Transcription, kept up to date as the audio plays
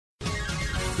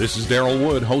This is Daryl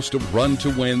Wood, host of Run to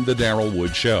Win, the Daryl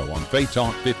Wood Show on Faith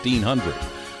Talk 1500.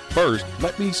 First,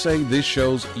 let me say this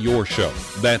show's your show.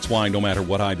 That's why no matter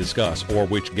what I discuss or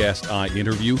which guest I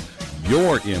interview,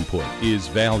 your input is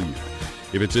valued.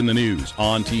 If it's in the news,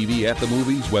 on TV, at the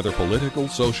movies, whether political,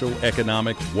 social,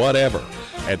 economic, whatever,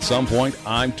 at some point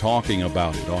I'm talking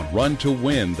about it on Run to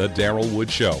Win, the Daryl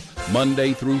Wood Show,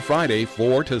 Monday through Friday,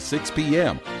 4 to 6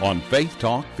 p.m. on Faith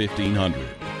Talk 1500.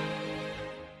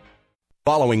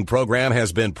 Following program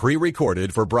has been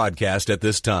pre-recorded for broadcast at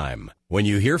this time. When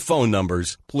you hear phone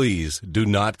numbers, please do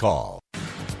not call.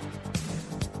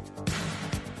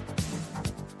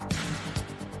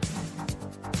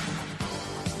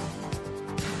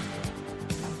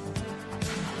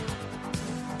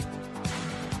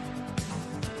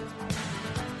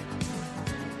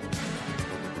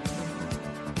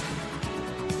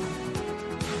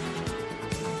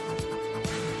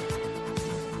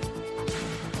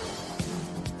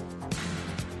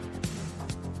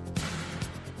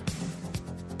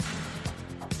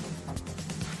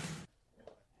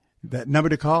 That number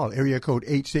to call, area code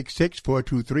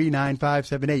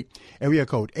 866-423-9578, area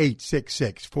code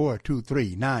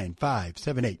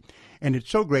 866-423-9578. And it's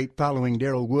so great following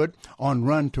Daryl Wood on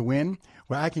Run to Win,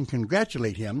 where I can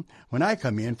congratulate him when I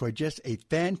come in for just a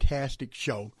fantastic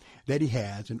show that he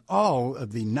has and all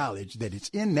of the knowledge that is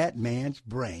in that man's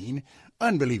brain.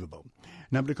 Unbelievable.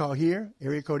 Number to call here,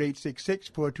 area code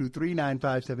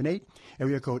 866-423-9578,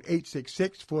 area code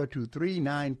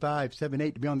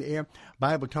 866-423-9578 to be on the air.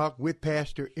 Bible Talk with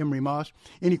Pastor Emery Moss.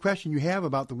 Any question you have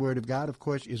about the Word of God, of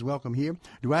course, is welcome here.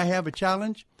 Do I have a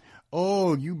challenge?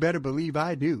 Oh, you better believe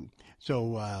I do.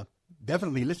 So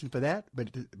definitely listen for that,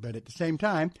 but at the same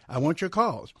time, I want your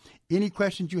calls. Any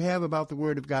questions you have about the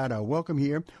Word of God are welcome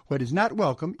here. What is not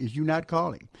welcome is you not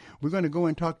calling. We're going to go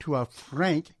and talk to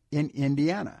Frank in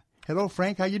Indiana. Hello,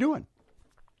 Frank. How you doing?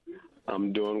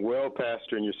 I'm doing well,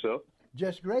 Pastor, and yourself?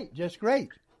 Just great, just great.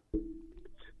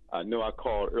 I know I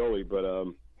called early, but I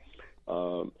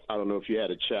don't know if you had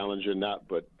a challenge or not,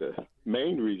 but the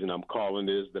main reason I'm calling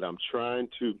is that I'm trying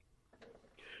to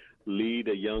lead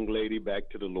a young lady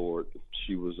back to the Lord.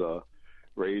 She was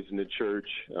raised in the church.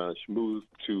 She moved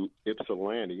to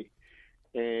Ypsilanti,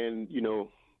 and, you know,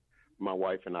 my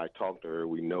wife and I talked to her.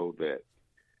 We know that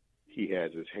he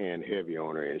has his hand heavy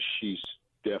on her, and she's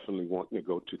definitely wanting to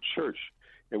go to church.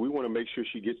 And we want to make sure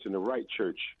she gets in the right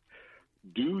church.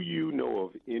 Do you know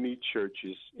of any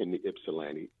churches in the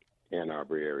Ypsilanti, Ann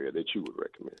Arbor area that you would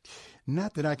recommend?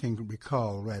 Not that I can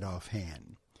recall right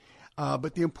offhand.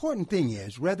 But the important thing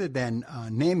is, rather than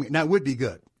naming, now it would be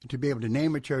good to be able to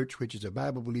name a church, which is a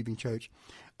Bible-believing church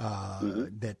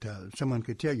that someone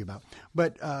could tell you about.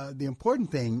 But the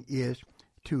important thing is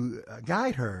to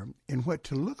guide her in what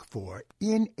to look for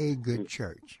in a good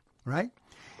church, right?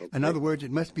 Okay. In other words,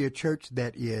 it must be a church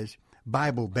that is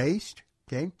Bible-based,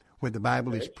 okay, where the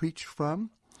Bible is preached from.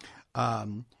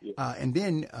 And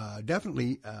then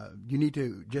definitely you need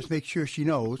to just make sure she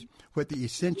knows what the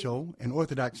essential and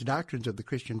orthodox doctrines of the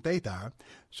Christian faith are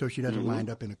so she doesn't wind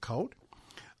up in a cult.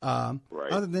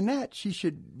 Other than that, she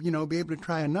should, be able to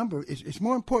try a number. It's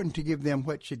more important to give them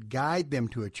what should guide them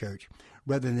to a church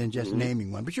rather than just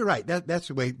naming one. But you're right. That's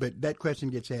the way. But that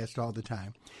question gets asked all the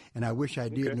time. And I wish I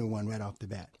did know one right off the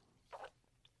bat.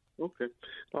 Okay.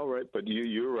 All right. But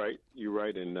you're right. You're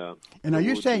right. And are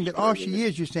you saying that all she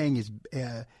is, you're saying is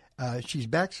she's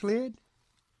backslid?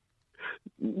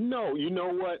 No. You know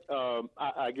what?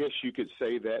 I guess you could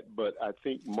say that. But I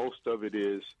think most of it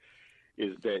is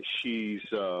that she's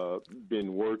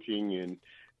been working and,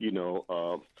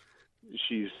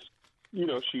 she's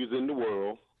in the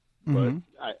world. But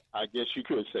I guess you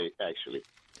could say, actually,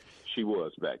 she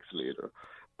was backslidder.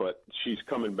 But she's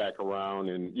coming back around,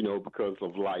 and, because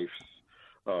of life's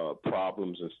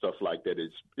problems and stuff like that,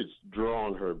 it's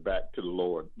drawn her back to the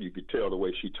Lord. You could tell the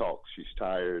way she talks. She's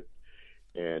tired,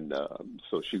 and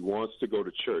so she wants to go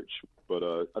to church. But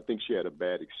I think she had a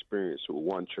bad experience with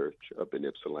one church up in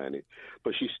Ypsilanti.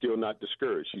 But she's still not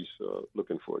discouraged. She's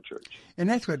looking for a church. And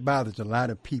that's what bothers a lot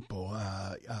of people,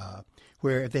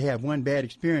 where if they have one bad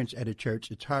experience at a church,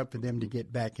 it's hard for them to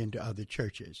get back into other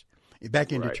church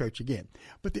again.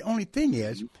 But the only thing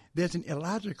is, there's an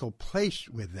illogical place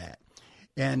with that.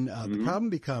 And the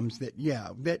problem becomes that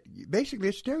basically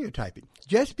it's stereotyping.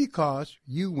 Just because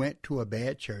you went to a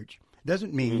bad church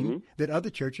doesn't mean that other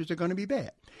churches are going to be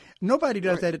bad. Nobody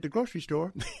does that at the grocery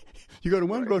store. You go to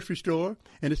one grocery store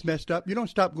and it's messed up. You don't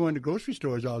stop going to grocery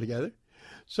stores altogether.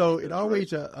 So it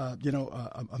always,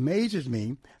 amazes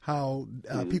me how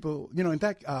people, in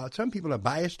fact, some people are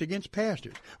biased against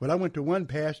pastors. Well, I went to one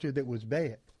pastor that was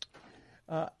bad.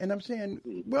 And I'm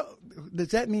saying, well, does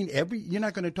that mean you're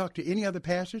not going to talk to any other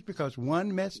pastors because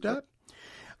one messed up?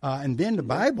 And then the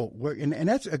Bible, and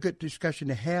that's a good discussion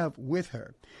to have with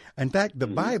her. In fact, the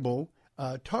Bible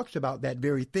talks about that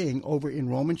very thing over in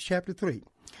Romans chapter 3,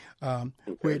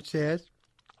 where it says,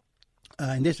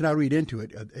 and this, and I'll read into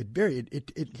it.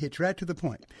 It hits right to the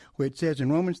point, where it says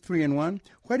in Romans 3:1,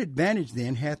 "What advantage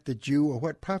then hath the Jew, or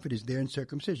what profit is there in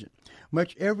circumcision?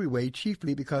 Much every way,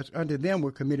 chiefly because unto them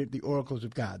were committed the oracles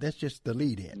of God." That's just the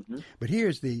lead-in. But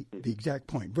here's the exact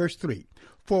point. Verse 3,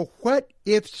 "For what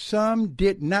if some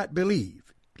did not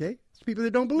believe?" Okay, it's people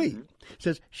that don't believe. It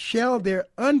says, "Shall their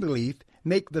unbelief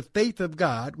make the faith of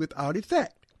God without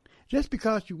effect?" Just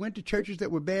because you went to churches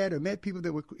that were bad or met people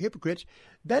that were hypocrites,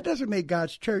 that doesn't make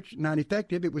God's church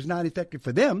non-effective. It was not effective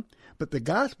for them, but the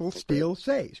gospel still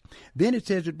saves. Then it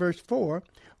says at verse 4,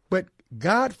 "But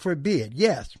God forbid,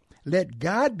 yes, let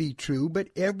God be true, but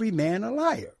every man a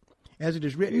liar. As it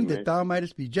is written, that thou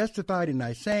mightest be justified in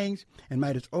thy sayings, and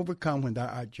mightest overcome when thou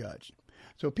art judged."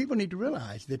 So people need to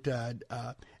realize that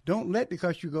don't let,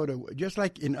 because you go to, just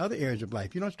like in other areas of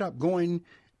life, you don't stop going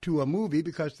to a movie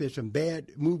because there's some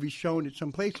bad movies shown at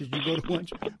some places. You go to ones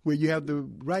where you have the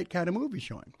right kind of movie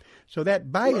showing. So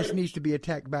that bias needs to be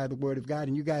attacked by the Word of God,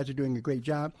 and you guys are doing a great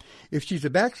job. If she's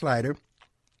a backslider,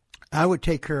 I would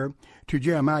take her to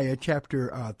Jeremiah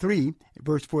chapter 3,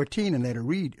 verse 14, and let her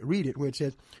read it, where it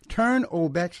says, "Turn, O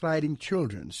backsliding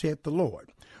children, saith the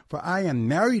Lord, for I am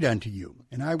married unto you,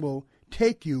 and I will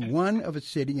take you one of a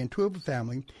city and two of a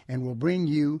family, and will bring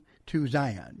you to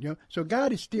Zion." So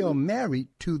God is still married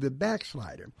to the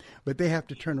backslider, but they have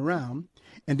to turn around.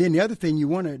 And then the other thing, you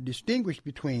want to distinguish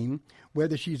between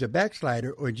whether she's a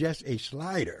backslider or just a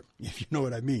slider, if you know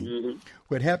what I mean.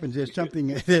 What happens is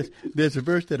there's a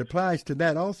verse that applies to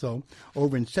that also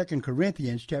over in 2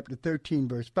 Corinthians chapter 13,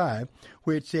 verse 5,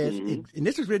 where it says, and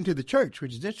this is written to the church,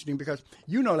 which is interesting because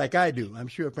you know, like I do, I'm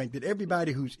sure, Frank, that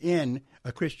everybody who's in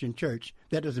a Christian church,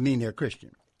 that doesn't mean they're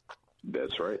Christian.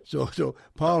 That's right. So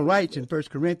Paul writes in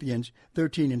 1 Corinthians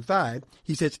 13 and 5,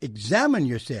 he says, "Examine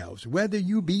yourselves whether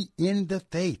you be in the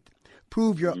faith.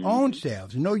 Prove your own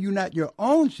selves. Know you not your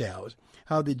own selves,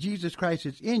 how that Jesus Christ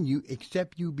is in you,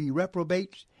 except you be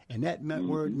reprobates." And that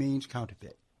word means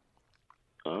counterfeit.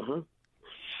 So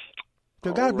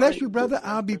God bless you, brother.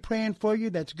 I'll be praying for you.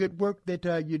 That's good work that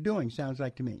you're doing, sounds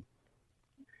like to me.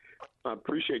 I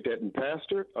appreciate that. And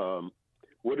Pastor,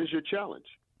 what is your challenge?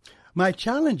 My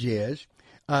challenge is,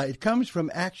 it comes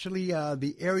from actually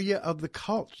the area of the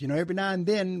cults. Every now and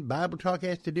then, Bible Talk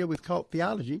has to deal with cult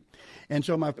theology. And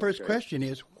so my first question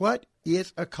is, what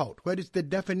is a cult? What is the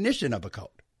definition of a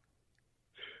cult?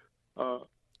 Well,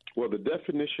 the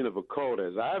definition of a cult,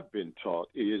 as I've been taught,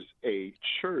 is a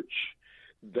church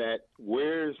that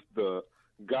wears the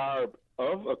garb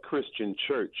of a Christian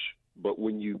church, but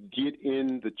when you get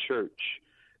in the church,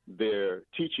 their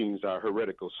teachings are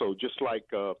heretical. So just like,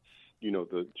 the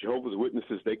Jehovah's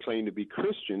Witnesses, they claim to be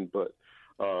Christian, but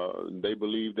they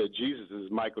believe that Jesus is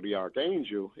Michael the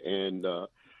Archangel. And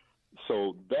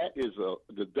so that is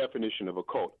the definition of a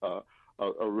cult,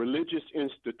 a religious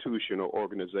institution or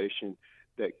organization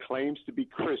that claims to be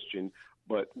Christian,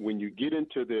 but when you get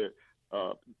into their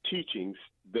teachings,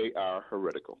 they are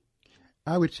heretical.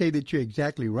 I would say that you're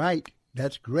exactly right.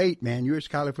 That's great, man. You're a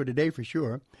scholar for today for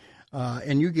sure.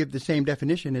 And you give the same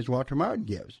definition as Walter Martin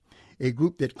gives. A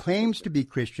group that claims to be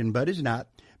Christian but is not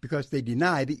because they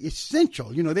deny the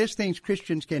essential. There's things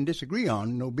Christians can disagree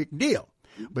on, no big deal.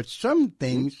 But certain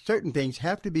things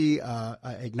have to be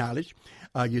acknowledged.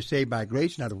 You're saved by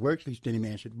grace, not of works, lest any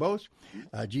man should boast.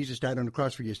 Jesus died on the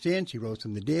cross for your sins. He rose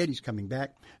from the dead. He's coming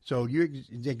back. So you're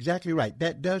exactly right.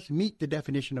 That does meet the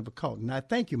definition of a cult. And I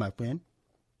thank you, my friend.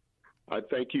 I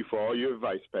thank you for all your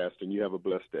advice, Pastor, and you have a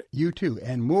blessed day. You too.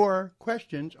 And more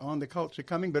questions on the cults are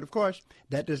coming. But, of course,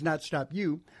 that does not stop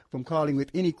you from calling with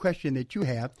any question that you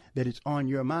have that is on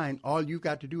your mind. All you've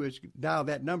got to do is dial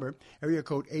that number, area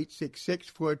code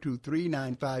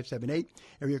 866-423-9578,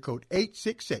 area code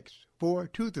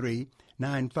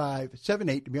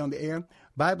 866-423-9578 to be on the air.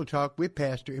 Bible Talk with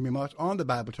Pastor Emery Moss on the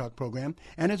Bible Talk program.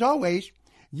 And, as always,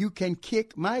 you can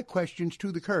kick my questions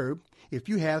to the curb. If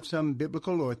you have some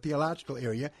biblical or theological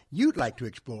area you'd like to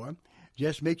explore,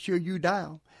 just make sure you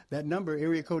dial that number,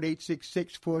 area code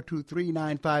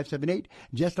 866-423-9578,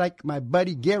 just like my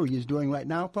buddy Gary is doing right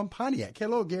now from Pontiac.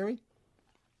 Hello, Gary.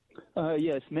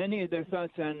 Yes, many of their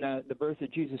thoughts on the birth of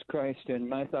Jesus Christ, and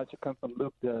my thoughts come from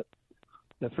Luke, the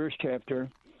first chapter,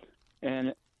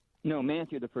 and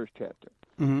Matthew, the first chapter.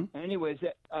 Mm-hmm. Anyways,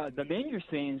 the manger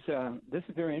scenes, this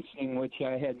is very interesting, which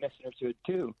I had misunderstood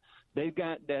too. They've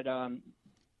got that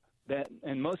that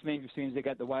in most manger scenes they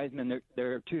got the wise men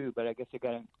there too, but I guess they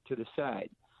got them to the side.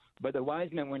 But the wise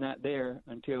men were not there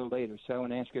until later, so I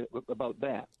want to ask you about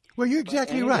that. Well, you're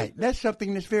exactly right. That's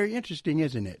something that's very interesting,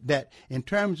 isn't it? That in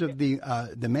terms of the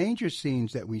manger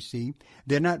scenes that we see,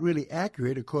 they're not really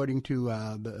accurate according to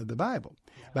the Bible.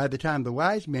 By the time the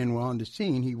wise men were on the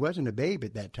scene, he wasn't a babe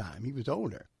at that time. He was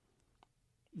older.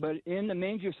 But in the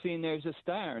manger scene, there's a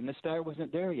star, and the star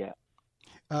wasn't there yet.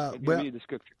 Read the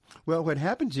scripture. Well, what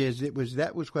happens is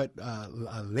that was what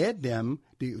led them,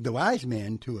 the wise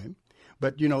men, to him.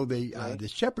 But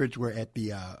the shepherds were at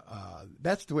the.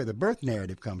 That's where the birth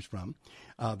narrative comes from.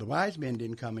 The wise men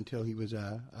didn't come until he was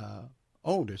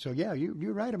older. So yeah,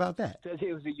 you're right about that. It says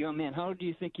he was a young man. How old do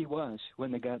you think he was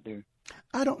when they got there?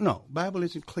 I don't know. Bible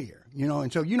isn't clear,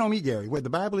 and so me, Gary. Where the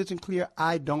Bible isn't clear,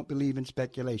 I don't believe in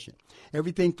speculation.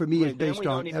 Everything for me is based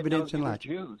on evidence and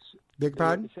logic. Jews. Beg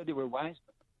pardon? They said they were wise.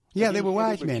 Yeah, they were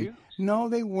wise men. Jews? No,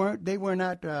 they weren't. They were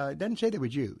not. It doesn't say they were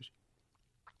Jews.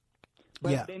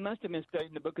 But yeah. They must have been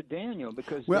studying the book of Daniel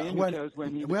because Daniel tells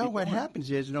when he was what happens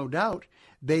is, no doubt,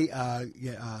 they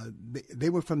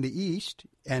were from the east,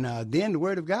 and then the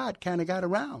word of God kind of got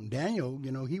around. Daniel,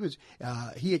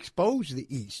 he exposed the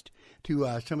east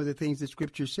to some of the things that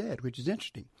Scripture said, which is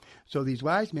interesting. So these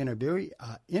wise men are very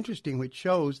interesting, which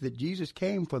shows that Jesus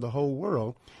came for the whole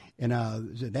world, and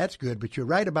that's good. But you're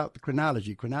right about the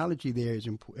chronology. Chronology there is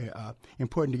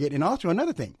important to get. And also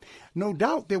another thing, no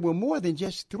doubt there were more than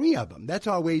just 3 of them. That's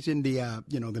always in the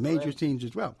the major scenes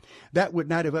as well. That would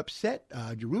not have upset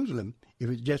Jerusalem if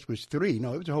it just was 3.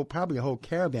 No, it was probably a whole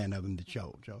caravan of them that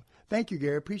showed. So thank you,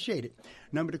 Gary. Appreciate it.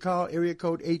 Number to call, area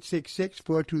code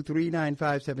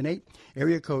 866-423-9578.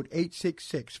 Area code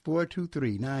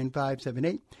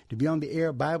 866-423-9578. To be on the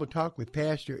air, Bible Talk with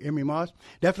Pastor Emery Moss.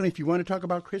 Definitely, if you want to talk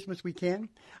about Christmas, we can.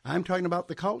 I'm talking about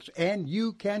the cults, and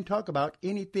you can talk about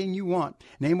anything you want.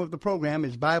 Name of the program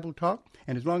is Bible Talk,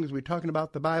 and as long as we're talking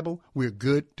about the Bible, we're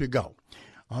good to go.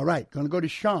 All right, going to go to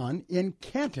Sean in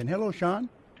Canton. Hello, Sean.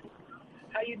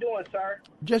 How you doing, sir?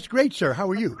 Just great, sir. How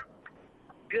are you?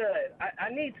 Good. I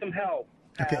need some help,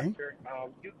 Pastor.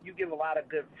 Okay. You give a lot of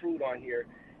good fruit on here.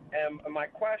 And my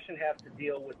question has to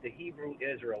deal with the Hebrew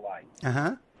Israelites.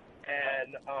 Uh-huh.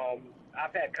 And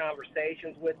I've had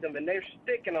conversations with them, and they're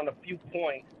sticking on a few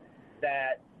points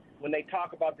that when they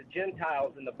talk about the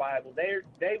Gentiles in the Bible,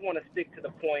 they want to stick to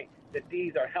the point that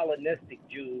these are Hellenistic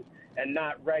Jews and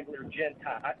not regular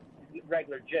Gentiles.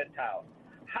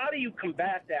 How do you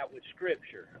combat that with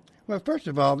Scripture? Well, first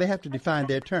of all, they have to define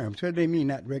their terms. What do they mean,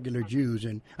 not regular Jews,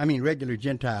 regular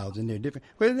Gentiles, and they're different?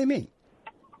 What do they mean?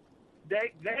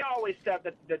 They always said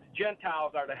that the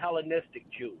Gentiles are the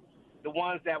Hellenistic Jews, the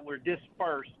ones that were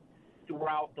dispersed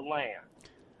throughout the land.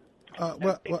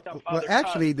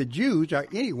 Actually, the Jews are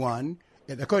anyone,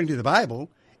 according to the Bible,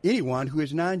 anyone who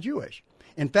is non-Jewish.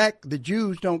 In fact, the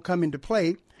Jews don't come into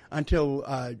play until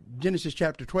Genesis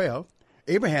chapter 12.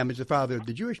 Abraham is the father of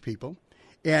the Jewish people.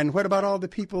 And what about all the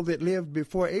people that lived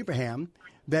before Abraham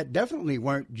that definitely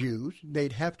weren't Jews?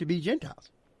 They'd have to be Gentiles.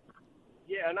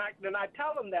 Yeah, and I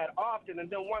tell them that often. And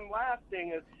then one last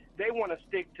thing is they want to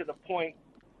stick to the point.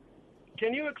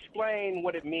 Can you explain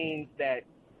what it means that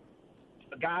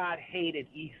God hated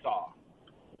Esau?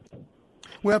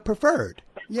 Well, preferred.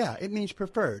 Yeah, it means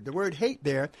preferred. The word hate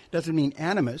there doesn't mean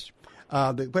animus.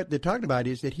 What they're talking about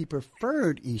is that he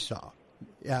preferred Esau.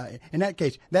 In that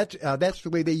case, that's the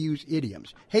way they use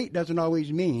idioms. Hate doesn't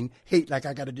always mean hate like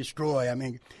I got to destroy.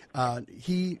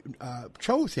 He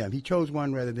chose him. He chose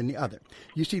one rather than the other.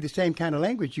 You see the same kind of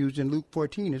language used in Luke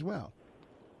 14 as well.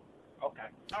 Okay.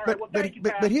 All right. Thank you,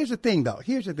 but here's the thing, though.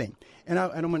 Here's the thing, and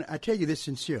I tell you this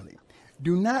sincerely.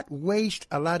 Do not waste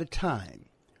a lot of time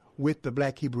with the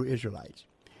black Hebrew Israelites.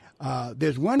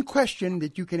 There's one question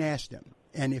that you can ask them,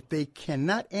 and if they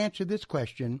cannot answer this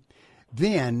question,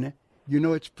 then you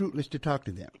know it's fruitless to talk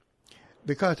to them.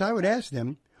 Because I would ask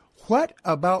them, what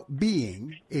about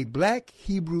being a black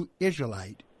Hebrew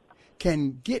Israelite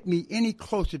can get me any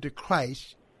closer to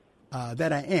Christ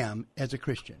that I am as a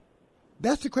Christian?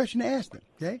 That's the question to ask them,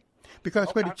 okay?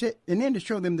 Because and then to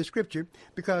show them the Scripture,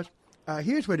 because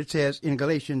here's what it says in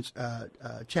Galatians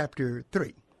chapter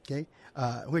 3, okay,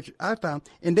 which I found,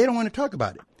 and they don't want to talk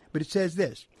about it, but it says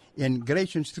this in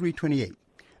Galatians 3:28.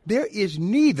 There is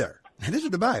neither, now this is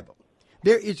the Bible,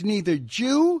 there is neither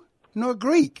Jew nor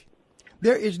Greek.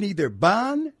 There is neither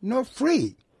bond nor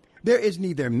free. There is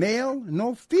neither male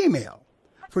nor female.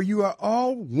 For you are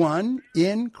all one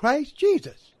in Christ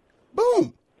Jesus.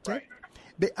 Boom. Right.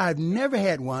 I've never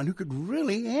had one who could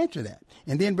really answer that.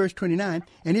 And then verse 29,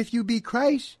 and if you be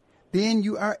Christ, then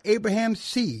you are Abraham's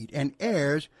seed and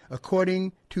heirs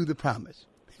according to the promise.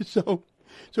 So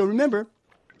remember,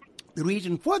 the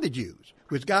reason for the Jews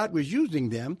was God was using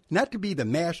them not to be the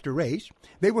master race.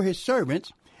 They were his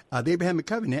servants, the Abrahamic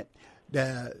covenant,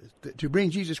 to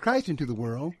bring Jesus Christ into the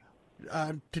world,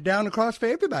 to down the cross for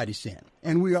everybody's sin.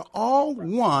 And we are all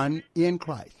one in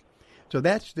Christ. So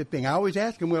that's the thing. I always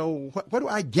ask him, well, what do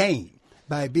I gain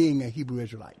by being a Hebrew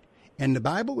Israelite? And the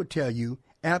Bible would tell you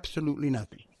absolutely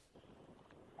nothing.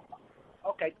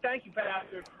 Okay, thank you,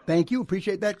 Pastor. Thank you.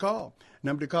 Appreciate that call.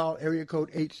 Number to call, area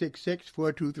code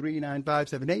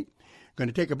 866-423-9578. Going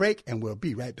to take a break, and we'll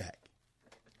be right back.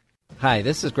 Hi,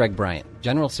 this is Greg Bryant,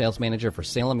 General Sales Manager for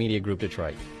Salem Media Group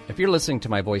Detroit. If you're listening to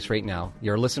my voice right now,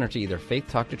 you're a listener to either Faith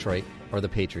Talk Detroit or The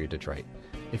Patriot Detroit.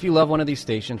 If you love one of these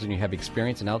stations and you have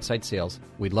experience in outside sales,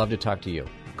 we'd love to talk to you.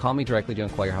 Call me directly to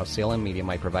inquire how Salem Media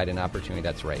might provide an opportunity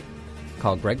that's right.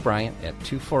 Call Greg Bryant at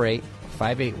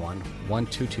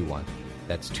 248-581-1221.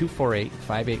 That's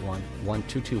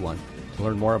 248-581-1221 to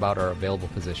learn more about our available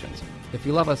positions. If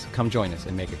you love us, come join us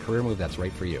and make a career move that's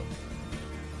right for you.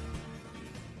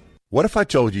 What if I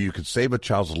told you could save a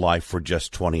child's life for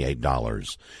just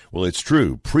 $28? Well, it's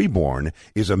true. Preborn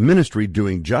is a ministry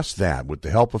doing just that with the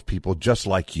help of people just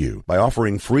like you by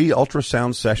offering free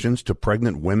ultrasound sessions to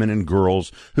pregnant women and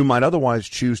girls who might otherwise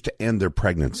choose to end their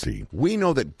pregnancy. We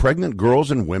know that pregnant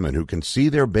girls and women who can see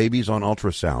their babies on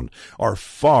ultrasound are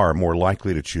far more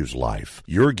likely to choose life.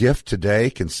 Your gift today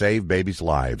can save babies'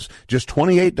 lives. Just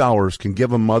 $28 can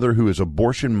give a mother who is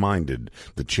abortion-minded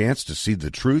the chance to see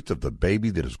the truth of the baby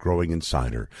that is growing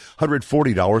inside her.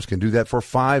 $140 can do that for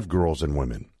 5 girls and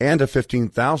women. And a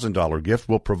 $15,000 gift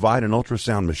will provide an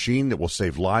ultrasound machine that will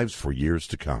save lives for years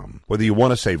to come. Whether you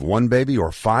want to save one baby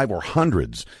or 5 or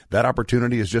hundreds, that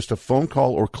opportunity is just a phone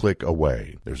call or click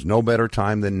away. There's no better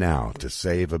time than now to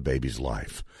save a baby's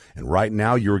life. And right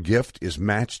now, your gift is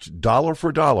matched dollar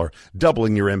for dollar,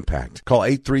 doubling your impact. Call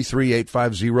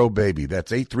 833-850-BABY.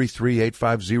 That's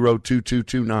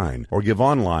 833-850-2229. Or give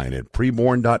online at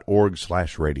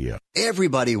preborn.org/radio.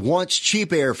 Everybody wants cheap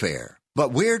airfare.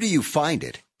 But where do you find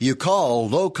it? You call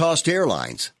Low Cost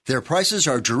Airlines. Their prices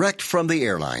are direct from the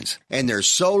airlines, and they're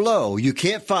so low you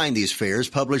can't find these fares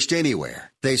published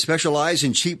anywhere. They specialize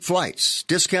in cheap flights,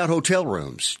 discount hotel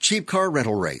rooms, cheap car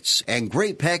rental rates, and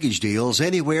great package deals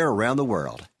anywhere around the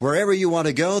world. Wherever you want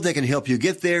to go, they can help you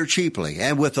get there cheaply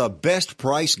and with a best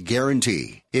price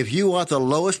guarantee. If you want the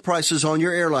lowest prices on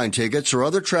your airline tickets or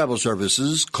other travel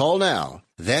services, call now.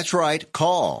 That's right,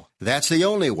 call. That's the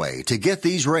only way to get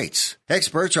these rates.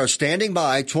 Experts are standing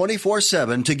by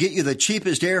 24/7 to get you the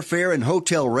cheapest airfare and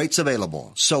hotel rates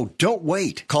available. So don't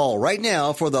wait. Call right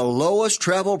now for the lowest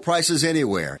travel prices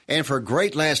anywhere and for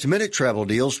great last-minute travel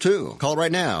deals, too. Call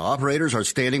right now. Operators are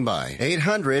standing by.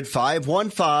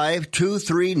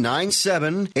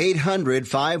 800-515-2397.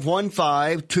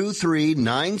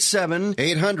 800-515-2397.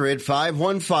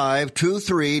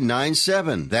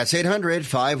 800-515-2397. That's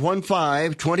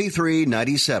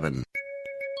 800-515-2397.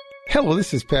 Hello,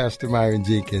 this is Pastor Myron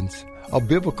Jenkins, a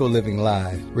Biblical Living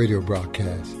Live radio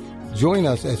broadcast. Join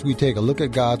us as we take a look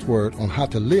at God's Word on how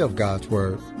to live God's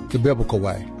Word the biblical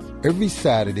way. Every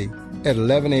Saturday at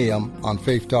 11 a.m. on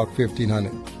Faith Talk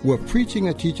 1500. Where preaching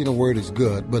and teaching the Word is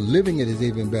good, but living it is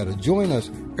even better. Join us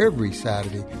every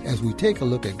Saturday as we take a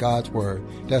look at God's Word.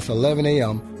 That's 11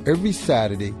 a.m. every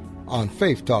Saturday on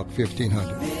Faith Talk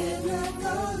 1500.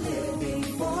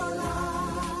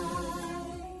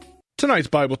 Tonight's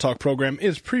Bible Talk program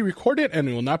is pre-recorded and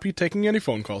we will not be taking any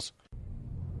phone calls.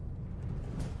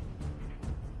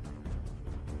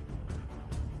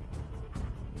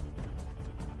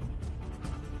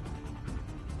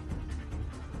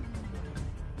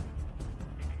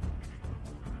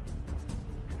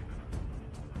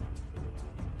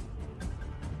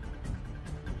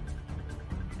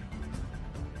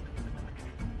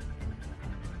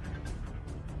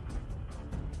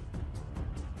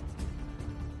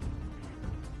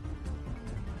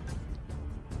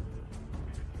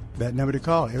 That number to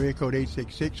call, area code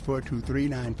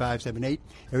 866-423-9578,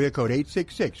 area code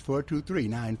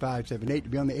 866-423-9578 to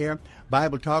be on the air.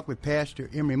 Bible Talk with Pastor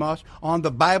Emery Moss on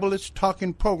the Biblist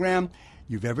Talking program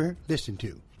you've ever listened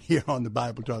to here on the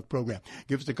Bible Talk program.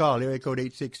 Give us a call, area code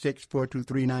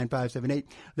 866-423-9578.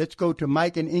 Let's go to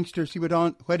Mike in Inkster, see what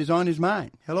is on his mind.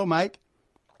 Hello, Mike.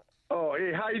 Oh,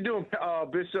 hey, how you doing,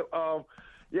 Bishop? I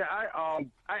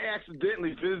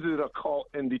accidentally visited a cult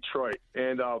in Detroit,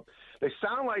 and they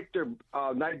sound like they're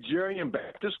Nigerian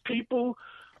Baptist people.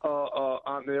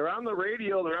 They're on the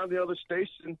radio, they're on the other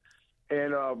station,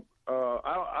 and I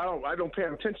don't pay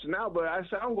attention now. But I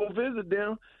said I'm gonna visit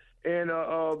them, and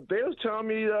they was telling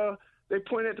me They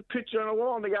pointed at the picture on the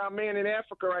wall, and they got a man in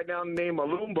Africa right now named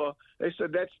Alumba. They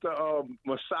said, that's the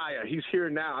Messiah. He's here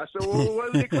now. I said, well, why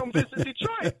did they come visit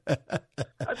Detroit? I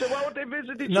said, why would they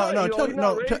visit Detroit?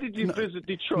 Visit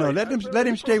Detroit. No, let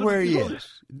him stay where he is.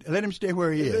 Let him stay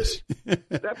where he is.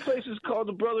 That place is called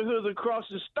the Brotherhood of the Cross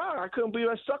and Star. I couldn't believe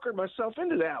I suckered myself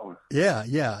into that one.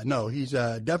 Yeah. No, he's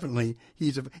definitely,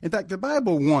 in fact, the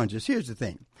Bible warns us. Here's the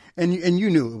thing. And you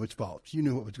knew it was false. You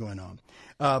knew what was going on.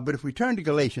 But if we turn to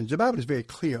Galatians, the Bible is very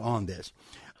clear on this,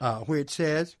 where it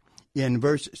says in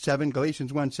verse 7,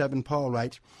 Galatians 1:7, Paul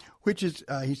writes, which is,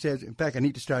 he says, in fact, I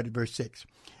need to start at verse 6.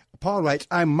 Paul writes,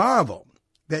 I marvel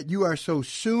that you are so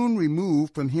soon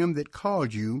removed from him that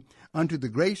called you unto the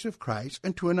grace of Christ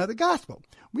and to another gospel.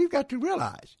 We've got to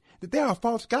realize that there are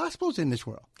false gospels in this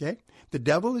world, okay? The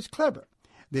devil is clever.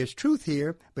 There's truth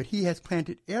here, but he has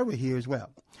planted error here as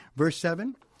well. Verse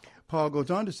 7, Paul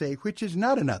goes on to say, which is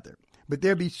not another, but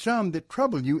there be some that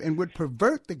trouble you and would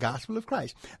pervert the gospel of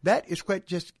Christ. That is what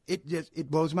it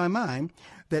blows my mind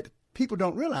that people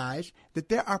don't realize that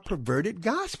there are perverted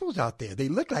gospels out there. They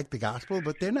look like the gospel,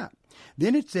 but they're not.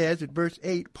 Then it says at verse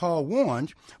 8, Paul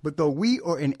warns, but though we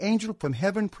or an angel from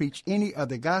heaven preach any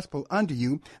other gospel unto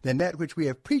you than that which we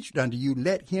have preached unto you,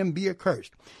 let him be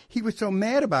accursed. He was so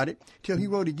mad about it till he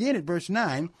wrote again at verse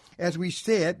 9, as we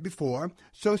said before,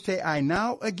 so say I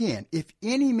now again, if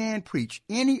any man preach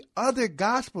any other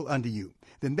gospel unto you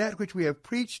than that which we have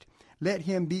preached, let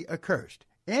him be accursed.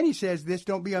 And he says this,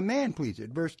 don't be a man pleaser.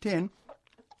 Verse 10,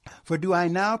 for do I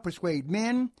now persuade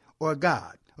men or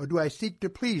God, or do I seek to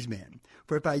please men?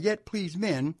 For if I yet please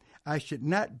men, I should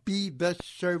not be the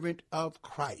servant of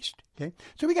Christ. Okay,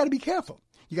 so we got to be careful.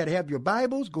 You got to have your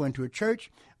Bibles, go into a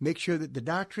church, make sure that the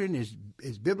doctrine is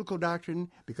biblical doctrine,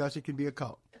 because it can be a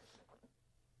cult.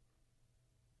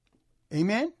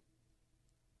 Amen?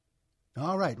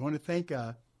 All right, I want to thank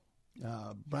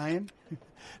Brian.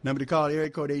 Number to call, area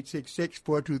code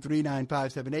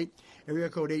 866-423-9578. Area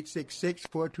code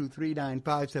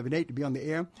 866-423-9578 to be on the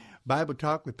air. Bible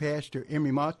Talk with Pastor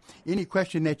Emery Moss. Any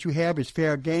question that you have is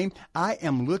fair game. I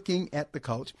am looking at the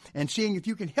cults and seeing if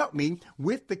you can help me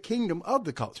with the kingdom of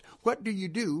the cults. What do you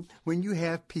do when you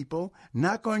have people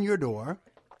knock on your door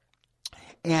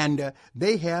and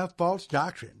they have false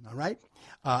doctrine, all right?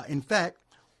 In fact,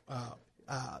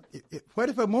 what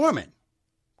if a Mormon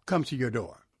comes to your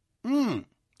door?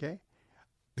 Okay.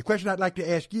 The question I'd like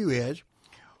to ask you is,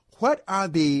 what are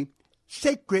the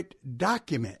sacred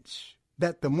documents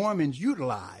that the Mormons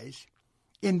utilize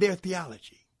in their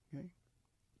theology? Okay.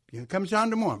 It comes down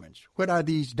to Mormons. What are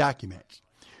these documents?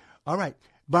 All right.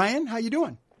 Brian, how you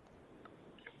doing?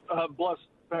 Blessed,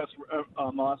 Pastor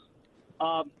Moss.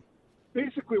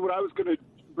 Basically, what I was going to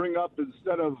bring up,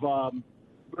 instead of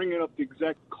bringing up the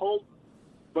exact cult,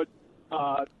 but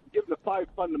give the 5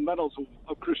 fundamentals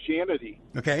of Christianity.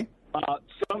 Okay.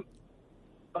 Some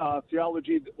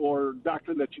theology or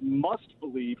doctrine that you must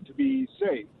believe to be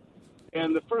saved.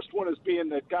 And the first one is being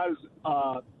that God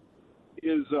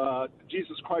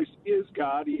Jesus Christ is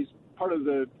God. He's part of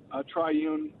the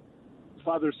triune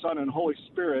Father, Son, and Holy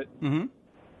Spirit. Mm-hmm.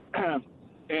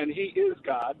 And he is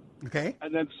God. Okay.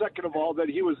 And then second of all, that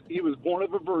he was born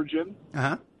of a virgin.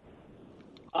 Uh-huh.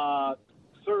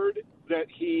 Third, that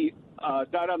he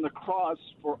died on the cross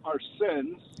for our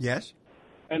sins. Yes.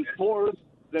 And fourth,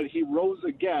 that he rose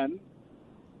again.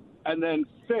 And then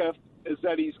fifth is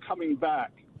that he's coming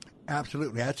back.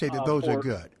 Absolutely. I'd say that those are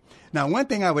good. Now, one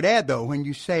thing I would add, though, when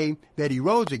you say that he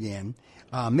rose again,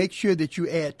 make sure that you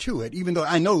add to it, even though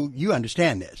I know you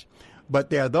understand this. But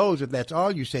there are those, if that's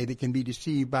all you say, that can be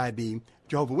deceived by the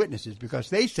Jehovah's Witnesses, because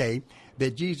they say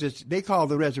that they call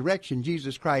the resurrection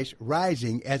Jesus Christ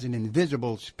rising as an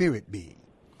invisible spirit being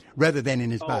rather than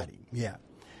in his body. Yeah.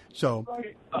 So.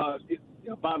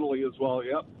 Bodily as well,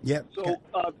 yep. Yep. So,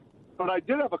 but I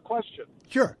did have a question.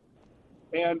 Sure.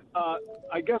 And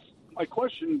I guess my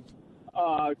question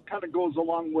kind of goes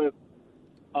along with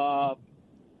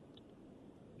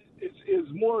it's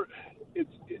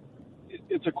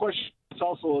a question. It's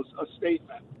also a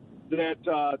statement that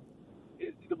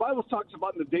the Bible talks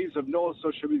about in the days of Noah,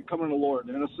 so shall be coming the Lord,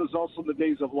 and it says also in the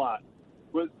days of Lot.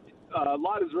 But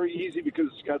Lot is very easy because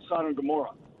it's got Sodom and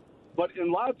Gomorrah. But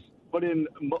in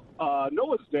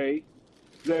Noah's day,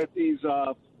 that these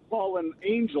fallen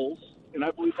angels, and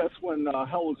I believe that's when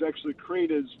hell was actually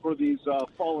created, for these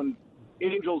fallen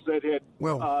angels that had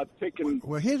taken.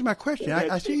 Well, here's my question.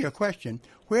 I see your question.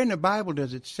 Where in the Bible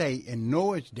does it say in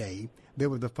Noah's day there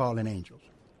were the fallen angels?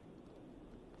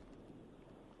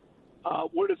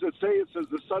 Where does it say? It says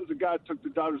the sons of God took the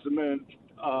daughters of men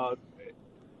of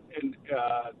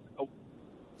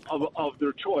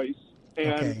their choice,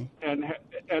 and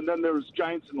then there was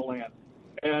giants in the land.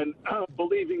 and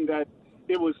believing that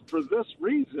it was for this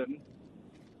reason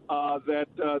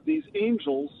that these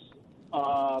angels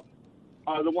are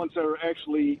the ones that are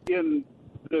actually in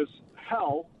this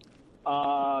hell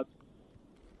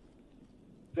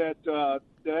that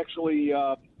actually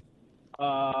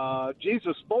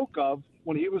Jesus spoke of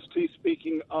when he was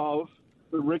speaking of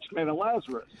the rich man and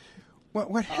Lazarus.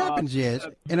 What happens is,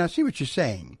 and I see what you're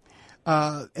saying,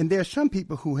 and there are some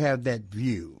people who have that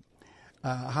view.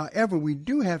 However, we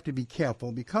do have to be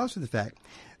careful because of the fact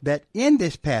that in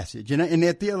this passage, and there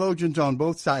are theologians on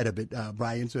both sides of it,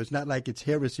 Brian, so it's not like it's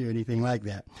heresy or anything like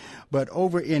that, but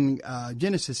over in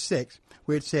Genesis 6,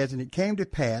 where it says, "And it came to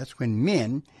pass when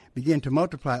men began to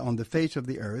multiply on the face of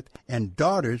the earth, and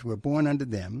daughters were born unto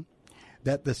them,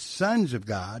 that the sons of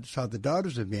God saw the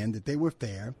daughters of men, that they were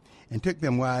fair, and took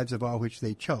them wives of all which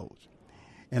they chose.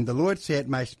 And the Lord said,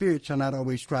 My spirit shall not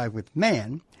always strive with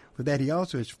man, for that he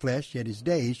also is flesh, yet his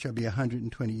days shall be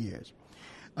 120 years.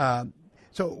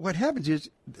 So what happens is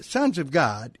the sons of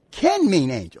God can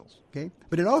mean angels, okay?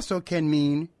 But it also can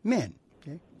mean men,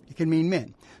 okay? It can mean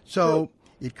men. So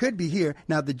it could be here.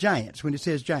 Now the giants, when it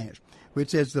says giants, where it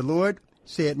says, the Lord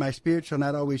said, My spirit shall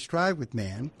not always strive with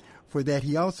man, for that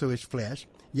he also is flesh,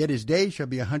 yet his days shall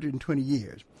be 120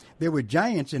 years. There were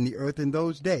giants in the earth in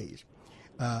those days.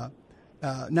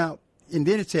 Now, and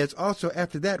then it says, also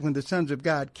after that, when the sons of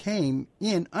God came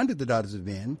in unto the daughters of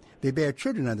men, they bare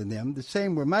children unto them. The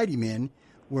same were mighty men,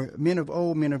 were men of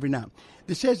old, men of renown.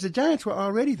 It says the giants were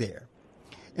already there.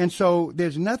 And so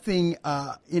there's nothing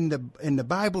in the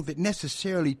Bible that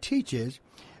necessarily teaches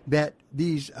that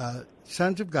these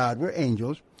sons of God were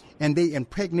angels, and they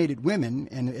impregnated women,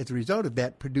 and as a result of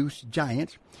that produced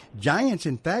giants. Giants,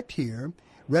 in fact, here,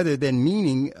 rather than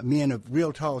meaning men of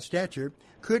real tall stature,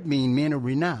 could mean men of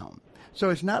renown. So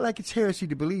it's not like it's heresy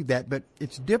to believe that, but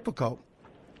it's difficult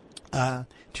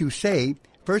to say,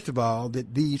 first of all,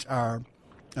 that these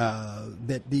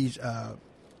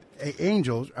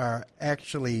angels are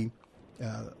actually,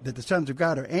 that the sons of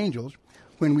God are angels,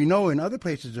 when we know in other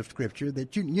places of Scripture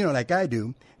that, you know, like I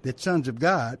do, that sons of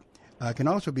God can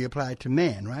also be applied to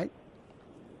man, right?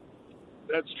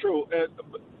 That's true.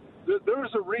 There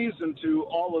is a reason to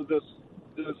all of this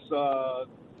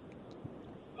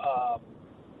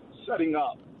setting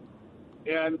up,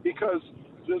 and because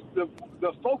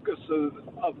the focus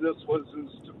of this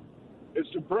is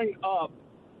to bring up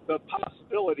the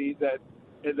possibility that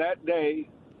in that day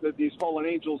that these fallen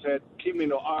angels came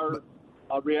into our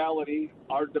reality,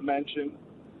 our dimension,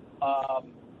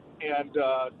 and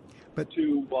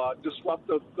to disrupt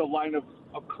the line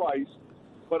of Christ,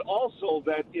 but also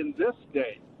that in this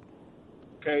day,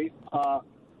 okay,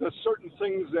 there's certain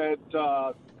things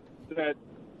that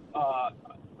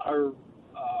our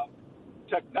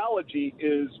technology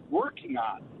is working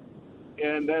on,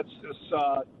 and that's this.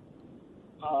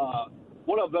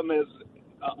 One of them is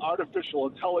artificial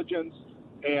intelligence,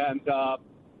 and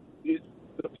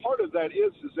the part of that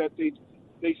is that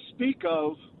they speak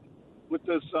of with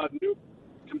this new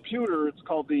computer. It's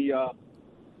called the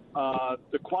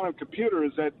quantum computer.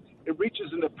 Is that it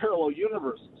reaches into parallel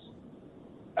universes,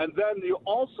 and then you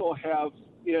also have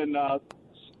in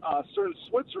certain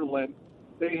Switzerland,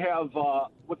 they have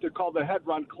what they call the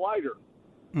Hadron Collider,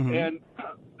 and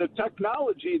the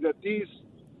technology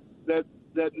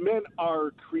that men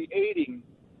are creating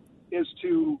is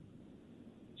to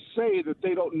say that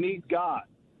they don't need God.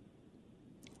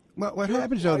 Well, what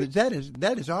happens, though,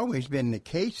 that has always been the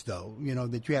case, though, you know,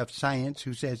 that you have science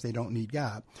who says they don't need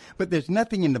God. But there's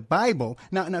nothing in the Bible.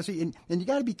 Now see, and you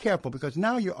got to be careful, because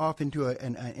now you're off into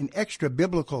an extra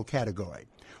biblical category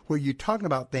where you're talking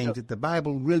about things that the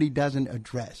Bible really doesn't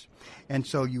address. And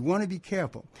so you want to be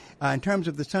careful. In terms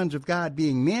of the sons of God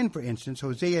being men, for instance,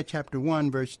 Hosea chapter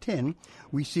 1, verse 10,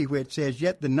 we see where it says,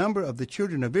 Yet the number of the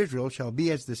children of Israel shall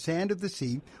be as the sand of the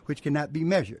sea, which cannot be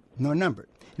measured, nor numbered.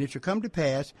 And it shall come to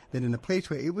pass that in the place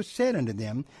where it was said unto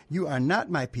them, You are not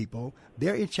my people,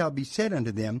 there it shall be said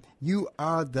unto them, You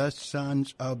are the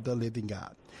sons of the living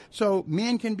God. So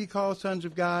men can be called sons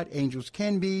of God, angels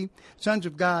can be. Sons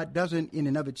of God doesn't in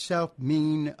and of itself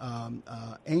mean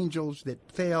angels that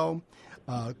fell.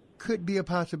 Could be a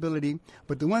possibility.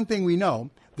 But the one thing we know,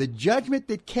 the judgment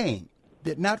that came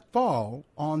did not fall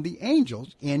on the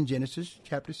angels in Genesis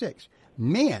chapter 6.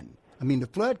 Men, the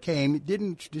flood came, it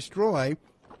didn't destroy.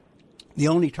 The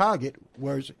only target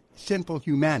was sinful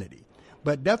humanity.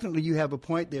 But definitely you have a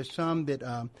point. There's some that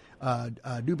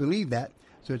do believe that.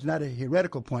 So it's not a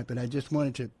heretical point, but I just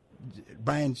wanted to,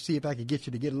 Brian, see if I could get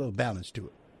you to get a little balance to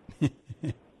it.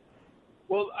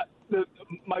 Well,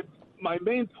 my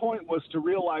main point was to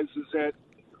realize is that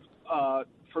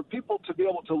for people to be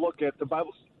able to look at, the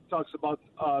Bible talks about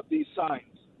these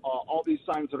signs, all these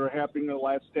signs that are happening in the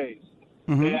last days.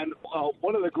 Mm-hmm. And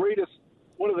one of the greatest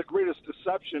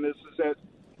deception is that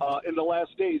in the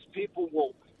last days, people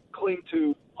will cling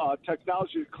to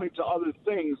technology, cling to other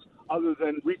things other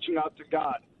than reaching out to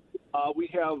God. We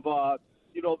have,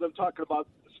 them talking about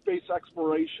space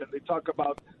exploration. They talk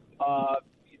about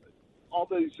all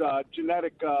these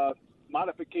genetic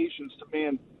modifications to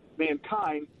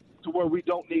mankind to where we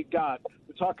don't need God.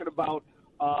 They're talking about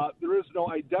there is no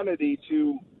identity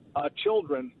to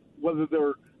children, whether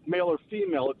they're male or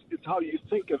female. It's how you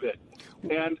think of it.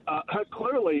 And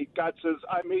clearly, God says,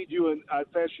 I made you and I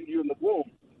fashioned you in the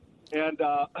womb. And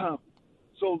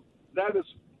so that is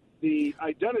the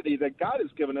identity that God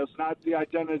has given us, not the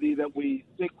identity that we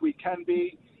think we can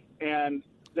be, and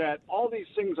that all these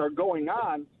things are going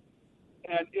on.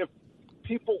 And if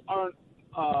people aren't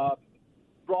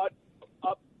brought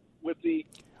up with the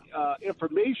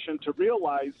information to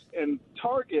realize and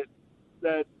target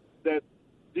that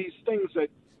these things that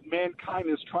mankind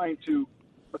is trying to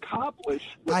accomplish.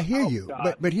 I hear you,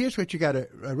 God. but here's what you got to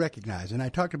recognize, and I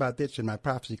talked about this in my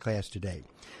prophecy class today,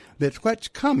 that what's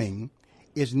coming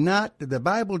is not, the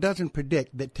Bible doesn't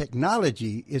predict that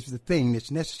technology is the thing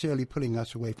that's necessarily pulling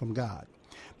us away from God,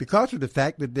 because of the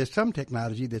fact that there's some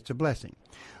technology that's a blessing.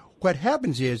 What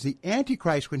happens is the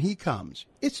Antichrist, when he comes,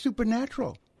 it's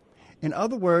supernatural. In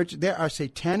other words, there are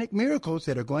satanic miracles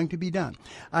that are going to be done.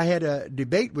 I had a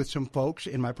debate with some folks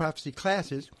in my prophecy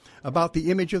classes about the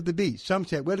image of the beast. Some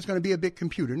said, well, it's going to be a big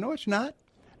computer. No, it's not.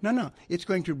 No. It's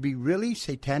going to be really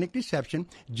satanic deception,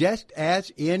 just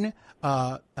as in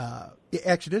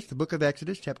Exodus, the book of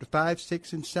Exodus, chapter 5,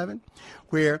 6, and 7,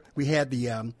 where we had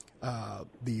the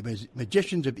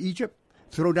magicians of Egypt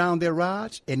throw down their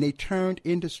rods, and they turned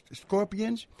into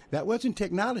scorpions. That wasn't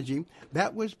technology.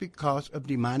 That was because of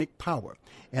demonic power.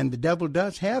 And the devil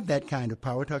does have that kind of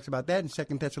power. It talks about that in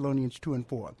 2 Thessalonians 2 and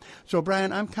 4. So,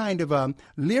 Brian, I'm kind of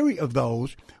leery of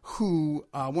those who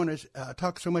want to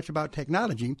talk so much about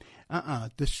technology.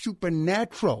 The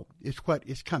supernatural is what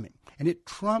is coming. And it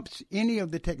trumps any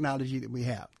of the technology that we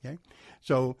have. Okay?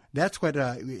 So that's what,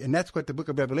 and that's what the book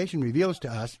of Revelation reveals to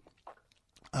us.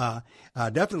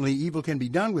 Definitely evil can be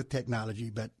done with technology,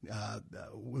 but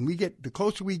when the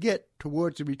closer we get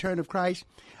towards the return of Christ,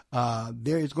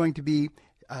 there is going to be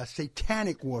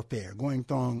satanic warfare going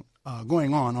on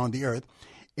the earth,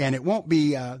 and it won't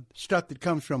be stuff that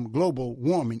comes from global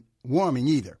warming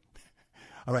either.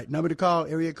 All right, number to call,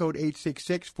 area code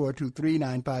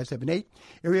 866-423-9578,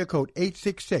 area code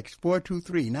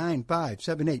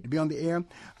 866-423-9578 to be on the air.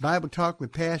 Bible Talk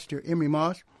with Pastor Emery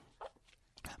Moss.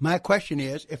 My question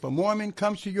is, if a Mormon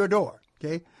comes to your door,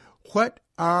 okay, what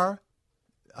are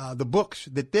the books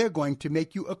that they're going to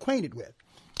make you acquainted with?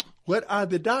 What are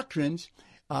the doctrines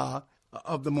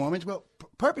of the Mormons? Well,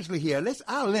 purposely here,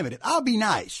 I'll limit it. I'll be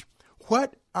nice.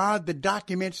 What are the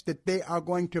documents that they are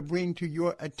going to bring to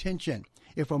your attention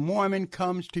if a Mormon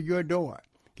comes to your door?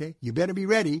 Okay, you better be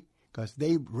ready, because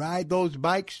they ride those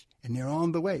bikes and they're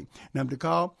on the way. Number to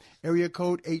call, area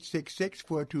code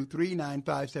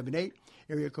 866-423-9578.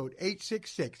 Area code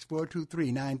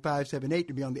 866-423-9578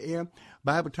 to be on the air.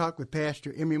 Bible Talk with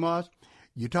Pastor Emery Moss.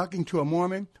 You're talking to a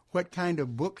Mormon. What kind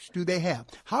of books do they have?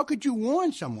 How could you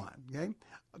warn someone, okay,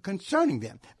 concerning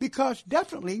them? Because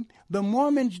definitely the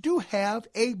Mormons do have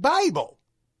a Bible.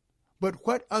 But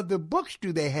what other books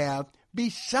do they have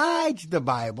besides the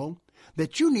Bible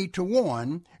that you need to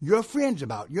warn your friends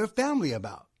about, your family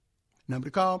about? Number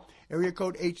to call, area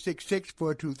code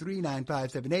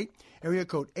 866-423-9578, area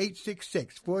code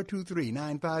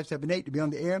 866-423-9578 to be on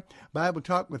the air. Bible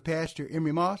Talk with Pastor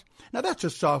Emery Moss. Now, that's a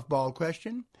softball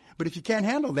question, but if you can't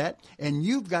handle that and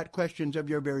you've got questions of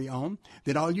your very own,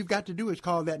 then all you've got to do is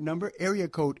call that number, area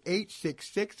code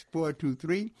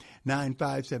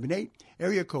 866-423-9578,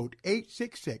 area code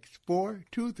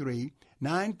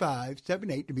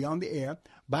 866-423-9578 to be on the air.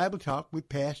 Bible Talk with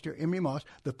Pastor Emery Moss.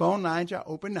 The phone lines are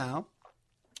open now.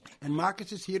 And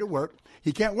Marcus is here to work.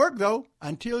 He can't work, though,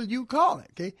 until you call it,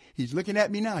 okay? He's looking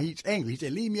at me now. He's angry. He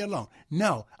said, leave me alone.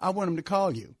 No, I want him to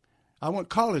call you. I want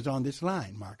callers on this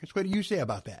line, Marcus. What do you say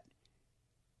about that?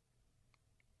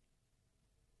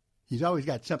 He's always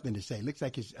got something to say. Looks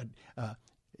like he's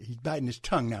biting his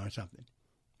tongue now or something.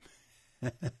 How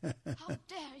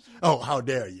dare you? Oh, how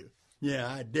dare you. Yeah,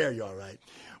 I dare you, all right.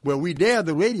 Well, we dare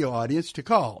the radio audience to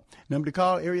call. Number to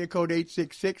call, area code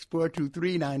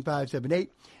 866-423-9578,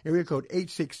 area code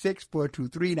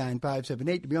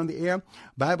 866-423-9578 to be on the air.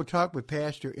 Bible Talk with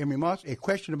Pastor Emery Moss. A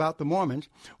question about the Mormons.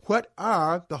 What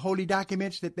are the holy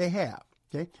documents that they have,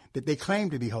 okay, that they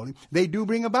claim to be holy? They do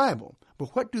bring a Bible,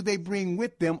 but what do they bring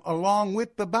with them along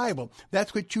with the Bible?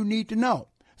 That's what you need to know.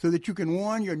 so that you can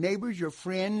warn your neighbors, your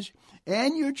friends,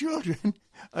 and your children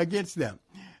against them.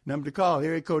 Number to call,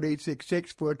 area code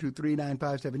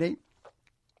 866-423-9578.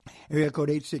 Area code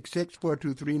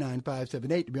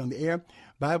 866-423-9578 to be on the air.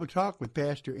 Bible Talk with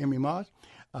Pastor Emery Moss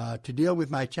to deal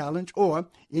with my challenge or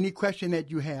any question that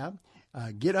you have.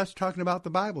 Get us talking about the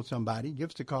Bible, somebody.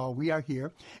 Give us a call. We are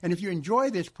here. And if you enjoy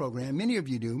this program, many of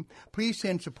you do, please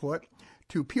send support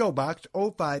to P.O. Box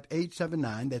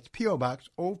 05879. That's P.O. Box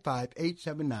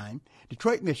 05879,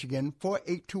 Detroit, Michigan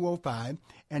 48205.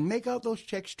 And make out those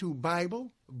checks to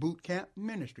Bible Boot Camp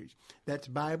Ministries. That's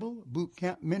Bible Boot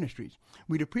Camp Ministries.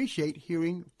 We'd appreciate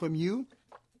hearing from you.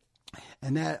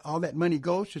 And that all that money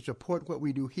goes to support what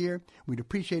we do here. We'd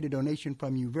appreciate a donation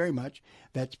from you very much.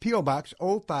 That's P.O. Box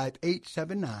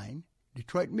 05879,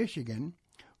 Detroit, Michigan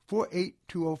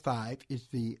 48205 is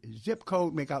the zip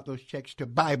code. Make out those checks to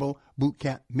Bible Boot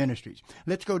Camp Ministries.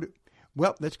 Let's go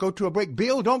to a break.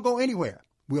 Bill, don't go anywhere.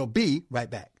 We'll be right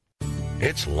back.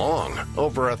 It's long,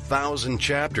 over 1,000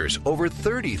 chapters, over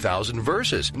 30,000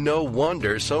 verses. No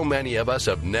wonder so many of us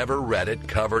have never read it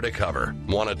cover to cover.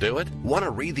 Want to do it? Want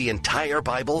to read the entire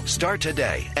Bible? Start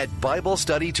today at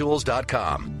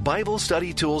BibleStudyTools.com.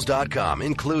 BibleStudyTools.com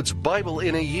includes Bible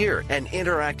in a Year, an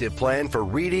interactive plan for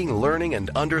reading, learning,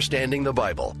 and understanding the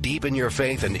Bible. Deepen your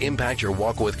faith and impact your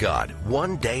walk with God,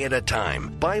 one day at a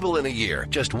time. Bible in a Year,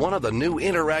 just one of the new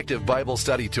interactive Bible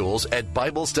study tools at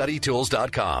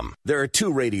BibleStudyTools.com. There are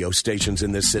two radio stations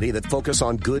in this city that focus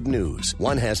on good news.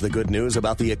 One has the good news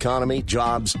about the economy,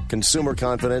 jobs, consumer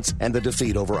confidence, and the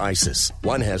defeat over ISIS.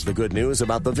 One has the good news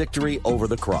about the victory over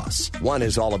the cross. One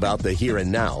is all about the here and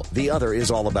now. The other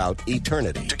is all about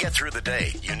eternity. To get through the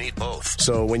day, you need both.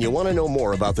 So when you want to know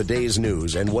more about the day's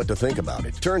news and what to think about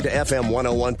it, turn to FM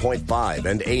 101.5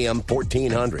 and AM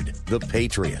 1400, The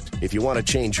Patriot. If you want to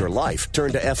change your life,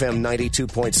 turn to FM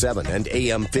 92.7 and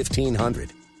AM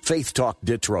 1500. Faith Talk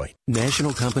Detroit.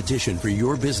 National competition for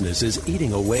your business is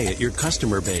eating away at your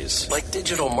customer base. Like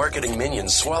digital marketing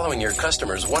minions swallowing your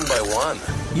customers one by one.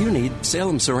 You need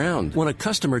Salem Surround. When a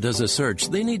customer does a search,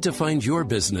 they need to find your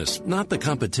business, not the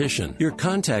competition. Your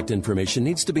contact information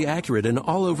needs to be accurate and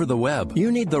all over the web.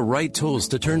 You need the right tools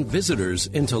to turn visitors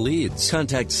into leads.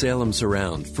 Contact Salem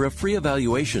Surround for a free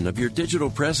evaluation of your digital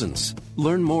presence.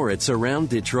 Learn more at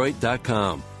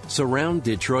SurroundDetroit.com.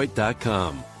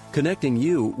 SurroundDetroit.com. Connecting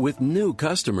you with new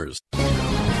customers.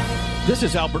 This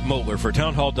is Albert Mohler for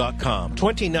Townhall.com.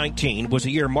 2019 was a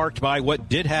year marked by what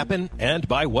did happen and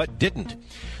by what didn't.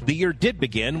 The year did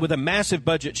begin with a massive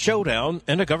budget showdown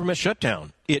and a government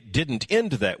shutdown. It didn't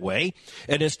end that way,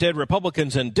 and instead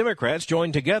Republicans and Democrats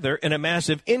joined together in a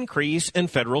massive increase in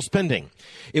federal spending.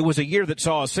 It was a year that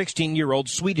saw a 16-year-old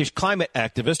Swedish climate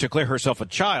activist declare herself a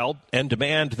child and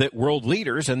demand that world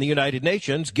leaders and the United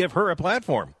Nations give her a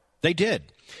platform. They did.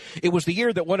 It was the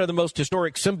year that one of the most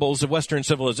historic symbols of Western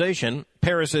civilization,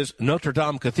 Paris's Notre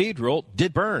Dame Cathedral,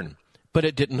 did burn, but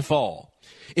it didn't fall.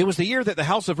 It was the year that the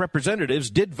House of Representatives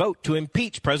did vote to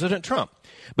impeach President Trump.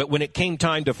 But when it came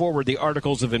time to forward the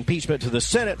articles of impeachment to the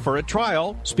Senate for a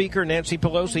trial, Speaker Nancy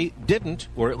Pelosi didn't,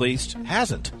 or at least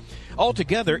hasn't.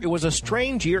 Altogether, it was a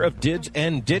strange year of dids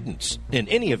and didn'ts. In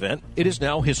any event, it is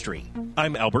now history.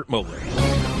 I'm Albert Mohler.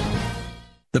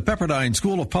 The Pepperdine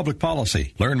School of Public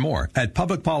Policy. Learn more at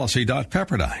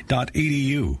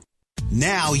publicpolicy.pepperdine.edu.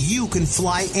 Now you can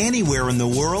fly anywhere in the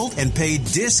world and pay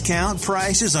discount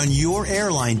prices on your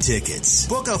airline tickets.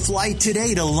 Book a flight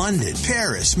today to London,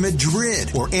 Paris,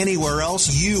 Madrid, or anywhere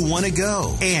else you want to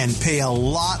go. And pay a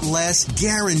lot less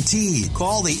guaranteed.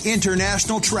 Call the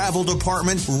International Travel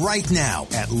Department right now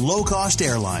at Low Cost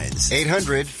Airlines.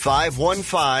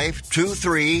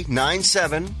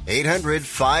 800-515-2397.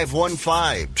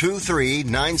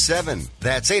 800-515-2397.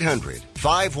 That's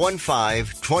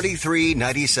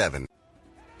 800-515-2397.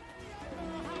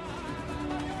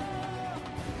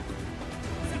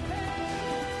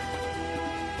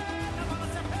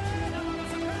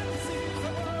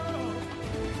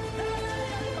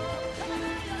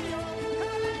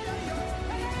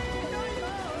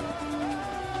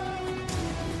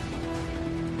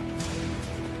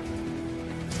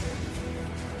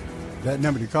 That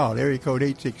number to call, area code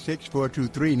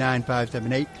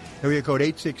 866-423-9578. Area code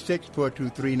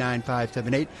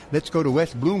 866-423-9578. Let's go to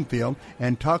West Bloomfield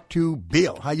and talk to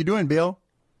Bill. How you doing, Bill?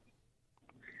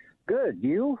 Good.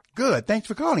 You? Good. Thanks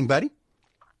for calling, buddy.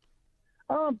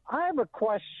 I have a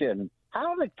question.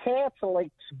 How do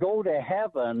Catholics go to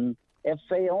heaven if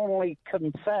they only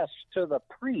confess to the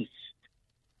priest?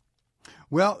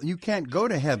 Well, you can't go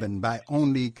to heaven by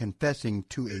only confessing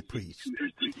to a priest.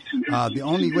 The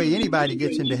only way anybody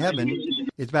gets into heaven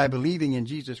is by believing in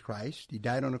Jesus Christ. He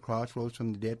died on the cross, rose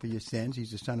from the dead for your sins. He's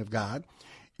the Son of God.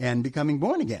 and becoming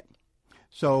born again.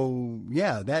 So,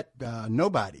 yeah, that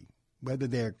nobody, whether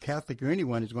they're Catholic or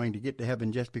anyone, is going to get to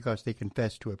heaven just because they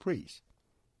confess to a priest.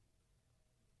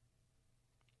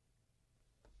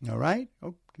 All right?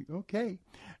 Okay.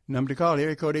 Number to call,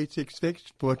 area code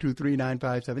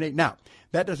 866-423-9578. Now,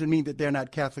 that doesn't mean that they're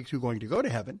not Catholics who are going to go to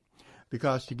heaven,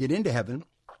 because to get into heaven,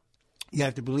 you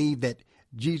have to believe that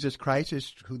Jesus Christ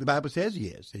is who the Bible says he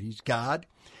is, that he's God.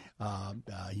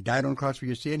 He died on the cross for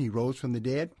your sin. He rose from the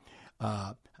dead.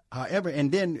 However,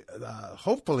 and then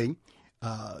hopefully,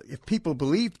 if people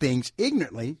believe things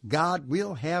ignorantly, God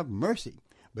will have mercy.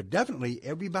 But definitely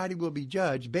everybody will be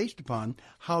judged based upon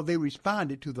how they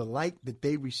responded to the light that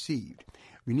they received.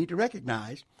 We need to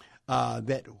recognize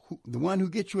that the one who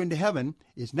gets you into heaven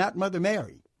is not Mother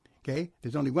Mary. Okay?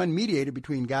 There's only one mediator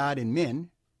between God and men,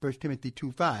 1 Timothy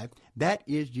 2:5. That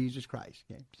is Jesus Christ.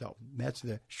 Okay? So that's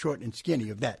the short and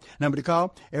skinny of that. Number to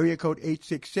call, area code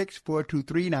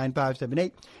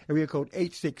 866-423-9578. Area code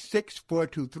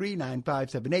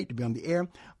 866-423-9578 to be on the air.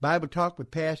 Bible Talk with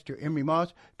Pastor Emery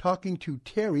Moss, talking to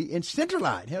Terry in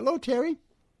Centerline. Hello, Terry.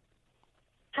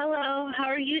 Hello. How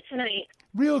are you tonight?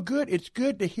 Real good. It's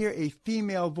good to hear a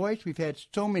female voice. We've had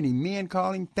so many men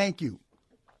calling. Thank you.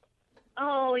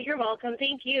 Oh, you're welcome.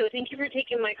 Thank you. Thank you for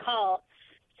taking my call.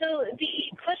 So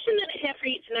the question that I have for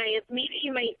you tonight is, maybe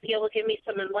you might be able to give me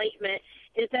some enlightenment,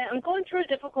 is that I'm going through a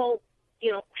difficult,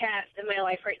 past in my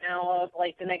life right now of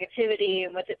like the negativity,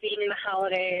 and with it being in the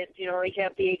holidays, we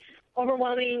have the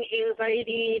overwhelming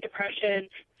anxiety, depression,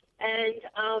 and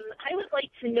I would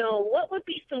like to know what would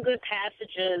be some good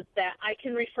passages that I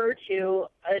can refer to,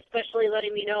 especially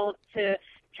letting me know to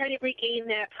try to regain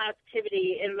that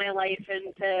positivity in my life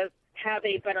and to have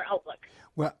a better outlook.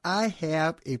 Well, I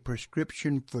have a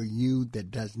prescription for you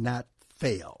that does not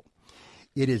fail.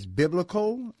 It is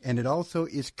biblical, and it also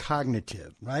is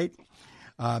cognitive, right?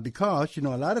 Because, a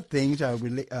lot of things are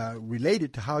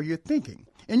related to how you're thinking.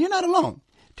 And you're not alone.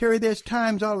 Terry, there's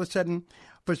times all of a sudden,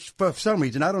 for some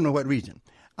reason, I don't know what reason,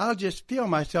 I'll just feel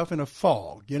myself in a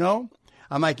fog,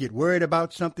 I might get worried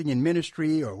about something in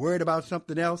ministry or worried about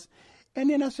something else. And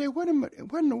then I say, what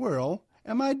in the world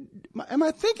am I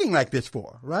thinking like this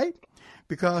for, right?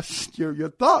 Because your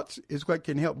thoughts is what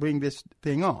can help bring this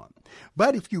thing on.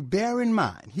 But if you bear in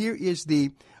mind, here is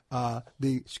the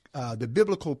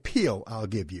biblical pill I'll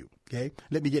give you. Okay,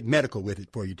 let me get medical with it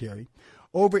for you, Terry.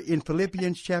 Over in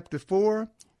Philippians chapter 4,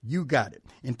 you got it.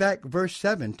 In fact, verse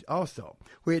 7 also,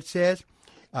 where it says,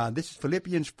 this is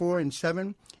Philippians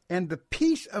 4:7, and the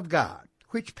peace of God,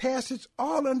 which passes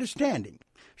all understanding,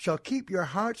 shall keep your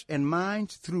hearts and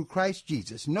minds through Christ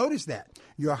Jesus. Notice that.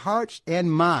 Your hearts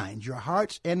and minds,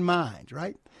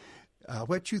 right?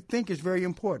 What you think is very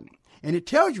important. And it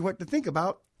tells you what to think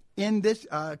about in this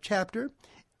chapter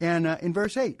and in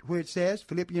verse 8, where it says,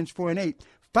 Philippians 4:8,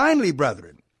 finally,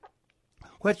 brethren,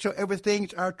 whatsoever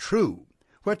things are true,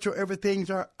 whatsoever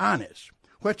things are honest,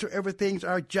 whatsoever things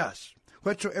are just,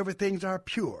 whatsoever things are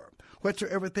pure,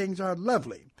 whatsoever things are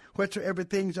lovely, whatsoever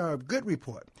things are of good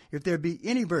report, if there be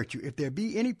any virtue, if there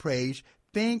be any praise,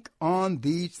 think on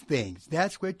these things.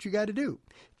 That's what you got to do.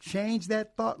 Change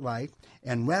that thought life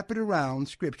and wrap it around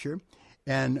Scripture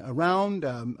and around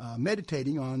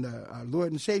meditating on our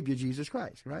Lord and Savior, Jesus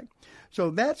Christ, right?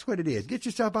 So that's what it is. Get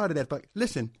yourself out of that. But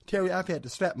listen, Terry, I've had to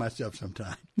slap myself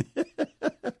sometime.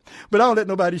 But I don't let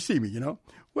nobody see me,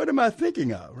 What am I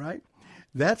thinking of, right?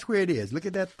 That's where it is. Look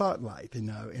at that thought life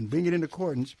and bring it in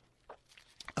accordance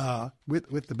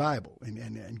with the Bible,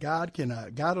 and God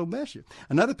will bless you.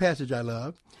 Another passage I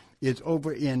love is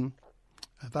over in,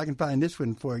 if I can find this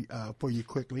one for you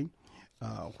quickly,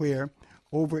 where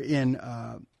over in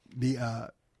the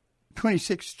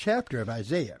 26th chapter of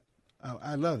Isaiah.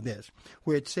 I love this,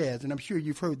 where it says, and I'm sure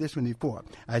you've heard this one before,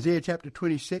 Isaiah chapter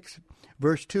 26,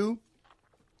 verse 2,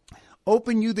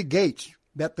 open you the gates,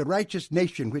 that the righteous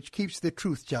nation which keeps the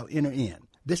truth shall enter in.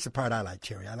 This is the part I like,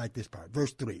 Cherry. I like this part.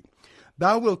 Verse 3.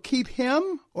 Thou wilt keep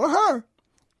him or her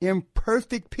in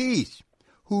perfect peace,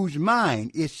 whose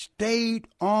mind is stayed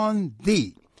on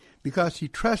thee, because he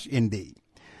trusts in thee.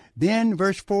 Then,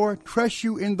 verse 4, trust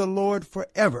you in the Lord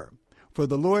forever, for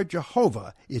the Lord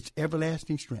Jehovah is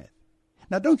everlasting strength.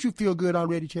 Now, don't you feel good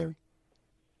already, Cherry?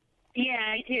 Yeah,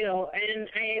 I do. And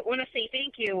I want to say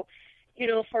thank you,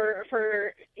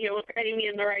 for guiding me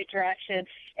in the right direction.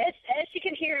 As you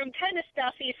can hear, I'm kind of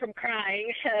stuffy from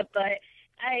crying, but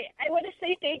I want to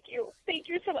say thank you. Thank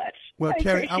you so much. Well,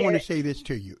 Terry, I want to say this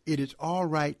to you. It is all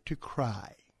right to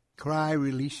cry. Cry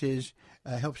releases,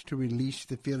 helps to release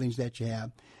the feelings that you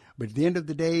have. But at the end of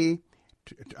the day,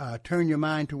 turn your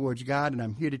mind towards God, and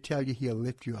I'm here to tell you He'll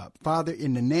lift you up. Father,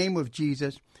 in the name of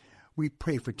Jesus, we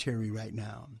pray for Terry right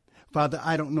now. Father,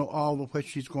 I don't know all of what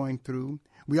she's going through.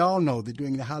 We all know that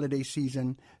during the holiday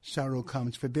season, sorrow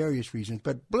comes for various reasons,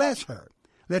 but bless her.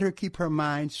 Let her keep her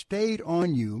mind stayed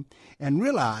on you and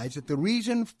realize that the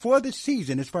reason for the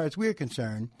season, as far as we're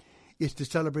concerned, is to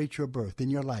celebrate your birth and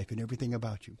your life and everything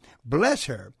about you. Bless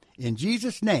her in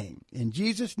Jesus' name. In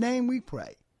Jesus' name we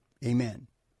pray. Amen.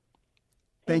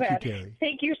 Thank you, Terry.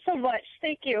 Thank you so much.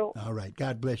 Thank you. All right.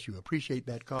 God bless you. Appreciate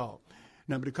that call.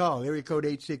 Number to call, area code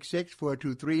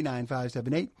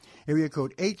 866-423-9578. Area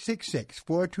code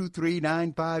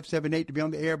 866-423-9578 to be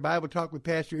on the air. Bible Talk with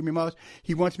Pastor Emery Moss.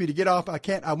 He wants me to get off. I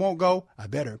can't. I won't go. I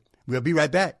better. We'll be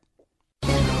right back.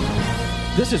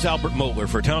 This is Albert Mohler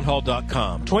for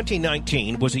Townhall.com.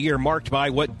 2019 was a year marked by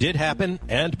what did happen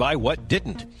and by what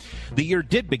didn't. The year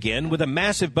did begin with a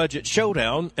massive budget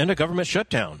showdown and a government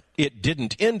shutdown. It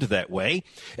didn't end that way,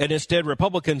 and instead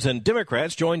Republicans and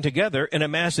Democrats joined together in a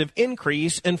massive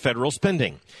increase in federal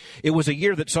spending. It was a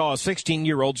year that saw a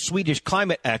 16-year-old Swedish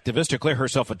climate activist declare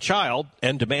herself a child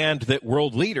and demand that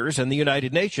world leaders and the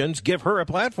United Nations give her a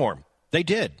platform. They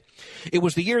did. It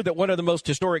was the year that one of the most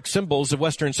historic symbols of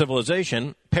Western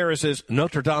civilization, Paris's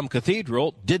Notre Dame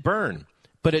Cathedral, did burn,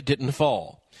 but it didn't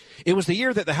fall. It was the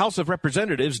year that the House of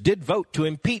Representatives did vote to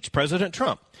impeach President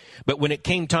Trump. But when it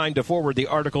came time to forward the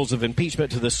articles of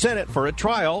impeachment to the Senate for a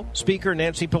trial, Speaker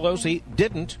Nancy Pelosi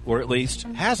didn't, or at least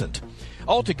hasn't.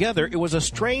 Altogether, it was a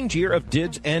strange year of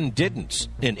dids and didn'ts.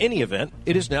 In any event,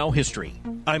 it is now history.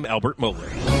 I'm Albert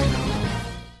Mohler.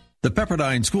 The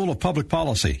Pepperdine School of Public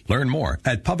Policy. Learn more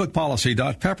at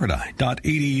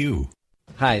publicpolicy.pepperdine.edu.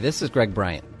 Hi, this is Greg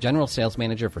Bryant, General Sales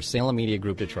Manager for Salem Media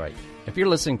Group Detroit. If you're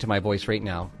listening to my voice right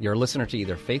now, you're a listener to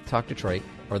either Faith Talk Detroit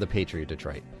or The Patriot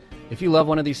Detroit. If you love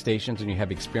one of these stations and you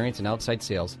have experience in outside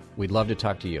sales, we'd love to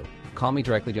talk to you. Call me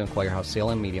directly to inquire how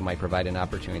Salem Media might provide an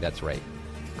opportunity that's right.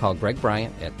 Call Greg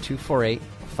Bryant at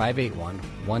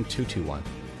 248-581-1221.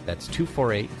 That's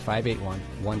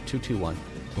 248-581-1221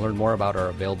 to learn more about our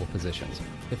available positions.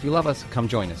 If you love us, come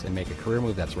join us and make a career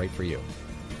move that's right for you.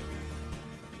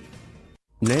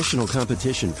 National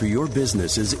competition for your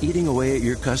business is eating away at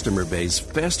your customer base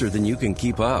faster than you can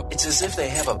keep up. It's as if they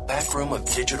have a back room of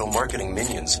digital marketing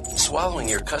minions swallowing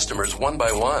your customers one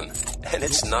by one. And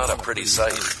it's not a pretty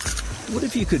sight. What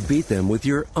if you could beat them with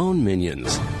your own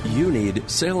minions? You need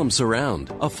Salem Surround,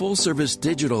 a full-service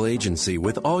digital agency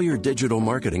with all your digital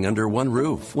marketing under one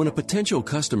roof. When a potential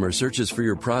customer searches for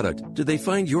your product, do they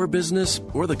find your business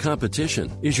or the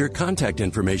competition? Is your contact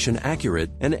information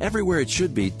accurate and everywhere it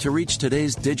should be to reach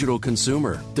today's digital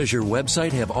consumer? Does your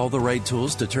website have all the right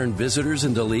tools to turn visitors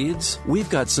into leads? We've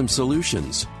got some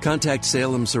solutions. Contact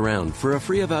Salem Surround for a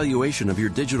free evaluation of your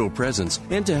digital presence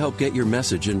and to help get your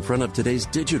message in front of today's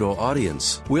digital audience.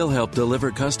 We'll help deliver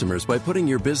customers by putting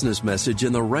your business message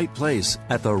in the right place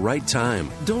at the right time.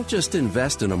 Don't just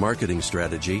invest in a marketing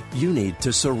strategy. You need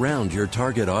to surround your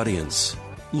target audience.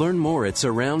 Learn more at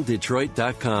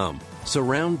surrounddetroit.com.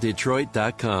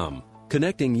 Surrounddetroit.com.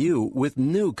 Connecting you with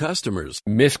new customers.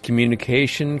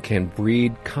 Miscommunication can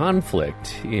breed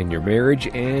conflict in your marriage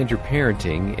and your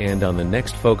parenting, and on the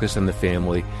next Focus on the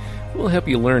Family, we'll help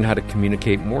you learn how to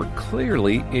communicate more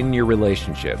clearly in your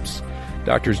relationships.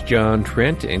 Doctors John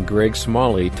Trent and Greg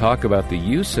Smalley talk about the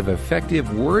use of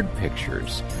effective word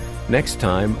pictures. Next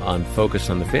time on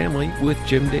Focus on the Family with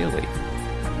Jim Daly.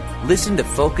 Listen to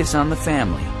Focus on the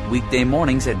Family, weekday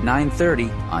mornings at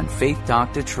 9:30 on Faith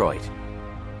Talk Detroit.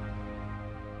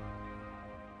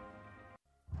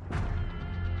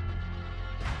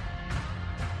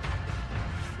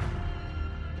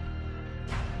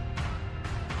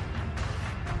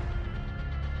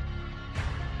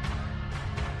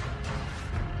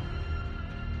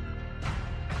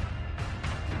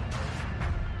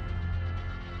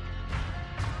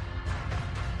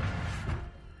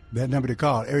 That number to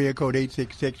call, area code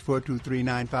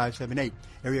 866-423-9578.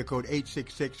 Area code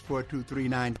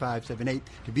 866-423-9578.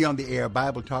 To be on the air,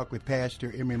 Bible Talk with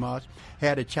Pastor Emery Moss.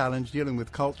 Had a challenge dealing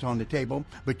with cults on the table,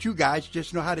 but you guys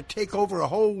just know how to take over a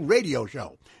whole radio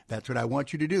show. That's what I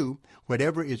want you to do.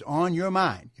 Whatever is on your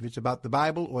mind, if it's about the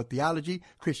Bible or theology,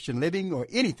 Christian living, or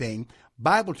anything,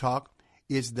 Bible Talk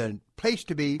is the place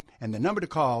to be, and the number to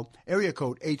call, area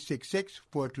code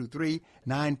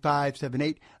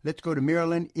 866-423-9578. Let's go to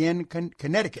Maryland in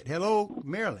Connecticut. Hello,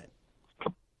 Maryland.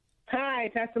 Hi,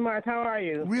 Pastor Mars. How are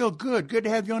you? Real good. Good to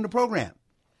have you on the program.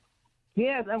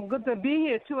 Yes, I'm good to be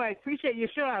here, too. I appreciate your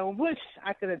show. I wish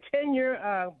I could attend your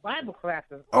Bible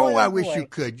classes. Oh, I wish you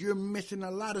could. You're missing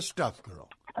a lot of stuff, girl.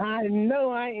 I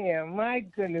know I am. My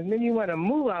goodness. Then you want to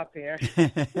move out there.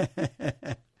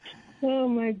 Oh,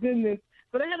 my goodness.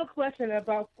 But I have a question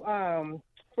about 1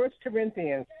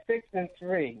 Corinthians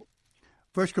 6:3.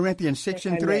 1 Corinthians 6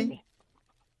 and 3?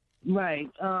 Right.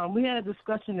 We had a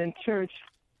discussion in church,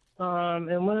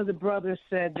 and one of the brothers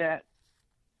said that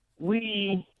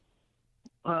we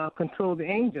control the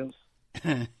angels.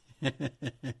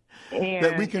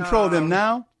 That we control them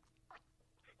now?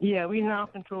 Yeah, we now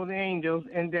control the angels,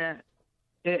 and that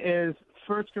it is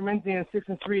 1 Corinthians 6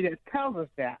 and 3 that tells us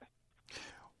that.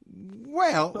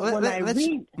 Well, let's.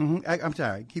 I'm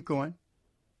sorry. Keep going.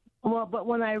 Well, but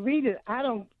when I read it, I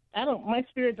don't. My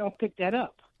spirit don't pick that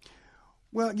up.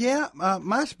 Well, yeah,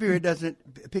 my spirit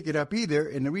doesn't pick it up either,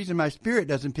 and the reason my spirit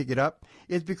doesn't pick it up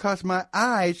is because my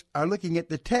eyes are looking at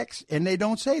the text, and they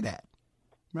don't say that,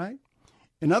 right?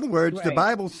 In other words, the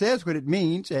Bible says what it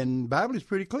means, and the Bible is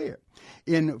pretty clear.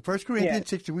 In 1 Corinthians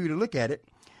 6, if we were to look at it,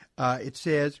 it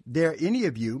says, "There any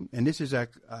of you," and this is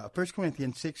 1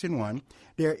 Corinthians 6 and 1,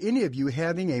 "There any of you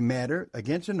having a matter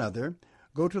against another,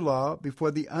 go to law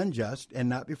before the unjust and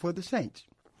not before the saints.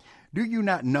 Do you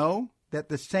not know that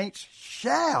the saints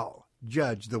shall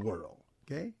judge the world?"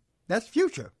 Okay? That's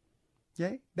future.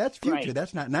 Okay? That's future. Right.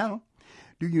 That's not now.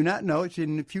 Do you not know? It's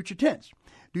in the future tense.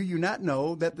 Do you not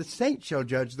know that the saints shall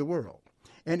judge the world?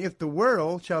 And if the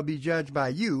world shall be judged by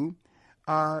you,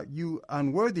 are you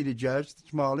unworthy to judge the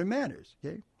smaller matters?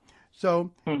 Okay?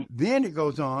 So then it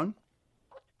goes on.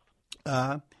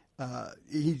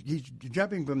 He's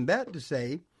jumping from that to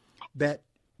say that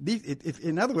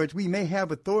in other words, we may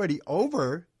have authority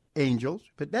over angels,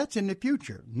 but that's in the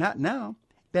future, not now.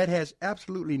 That has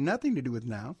absolutely nothing to do with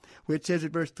now, where it says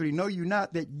in verse 3, "Know you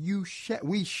not that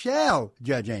we shall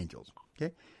judge angels."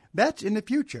 Okay, that's in the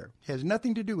future. It has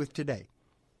nothing to do with today.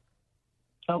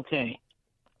 Okay.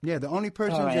 Yeah, the only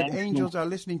person that angels are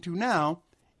listening to now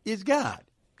is God.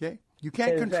 Okay, you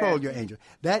can't control your angel.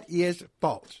 That is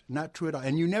false, not true at all.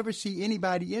 And you never see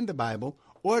anybody in the Bible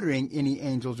ordering any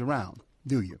angels around,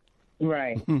 do you?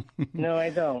 Right. No, I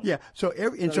don't. Yeah. So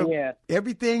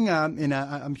everything, and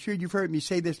I'm sure you've heard me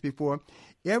say this before,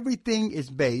 everything is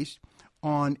based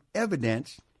on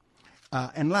evidence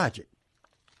and logic.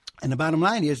 And the bottom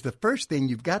line is, the first thing,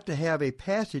 you've got to have a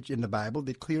passage in the Bible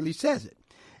that clearly says it.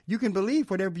 You can believe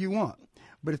whatever you want,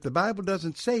 but if the Bible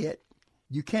doesn't say it,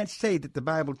 you can't say that the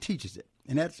Bible teaches it.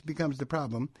 And that becomes the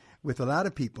problem with a lot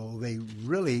of people. They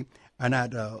really are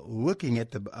not looking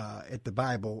at the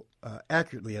Bible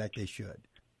accurately like they should.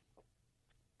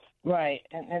 Right,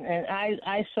 and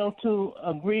I so too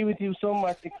agree with you so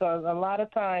much, because a lot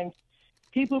of times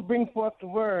people bring forth the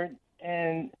word,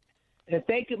 and if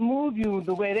they could move you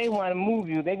the way they want to move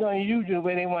you, they're going to use you the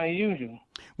way they want to use you.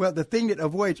 Well, the thing that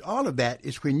avoids all of that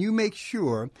is when you make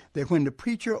sure that when the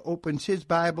preacher opens his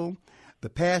Bible, the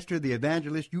pastor, the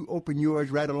evangelist, you open yours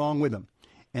right along with them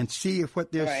and see if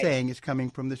what they're saying is coming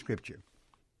from the Scripture.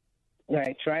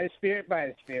 Right. Try the Spirit by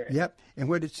the Spirit. Yep. And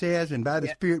what it says, and by the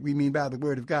Spirit, we mean by the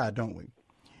Word of God, don't we?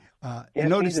 And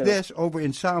notice this over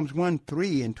in Psalms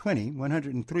 103 and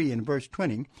verse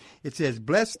 20. It says,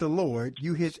 "Bless the Lord,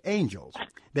 you his angels,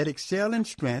 that excel in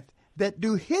strength, that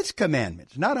do his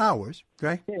commandments," not ours,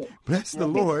 right? Yeah. "Bless the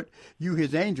Lord, you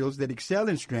his angels, that excel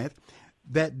in strength,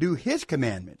 that do his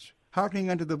commandments,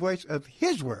 hearkening unto the voice of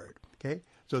his word." Okay?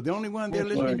 So the only one they're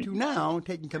listening to now,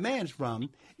 taking commands from,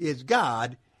 is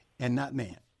God and not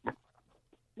man.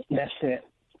 That's it.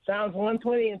 Psalms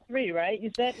 120 and 3, right? You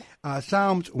said?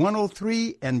 Psalms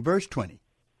 103 and verse 20.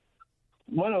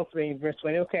 103 and verse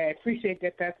 20. Okay, I appreciate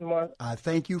that, Pastor Morris.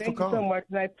 Thank you for calling. Thank you so much,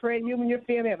 and I pray you and your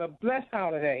family have a blessed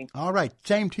holiday. All right,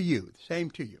 same to you. Same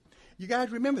to you. You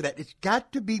guys remember that. It's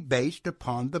got to be based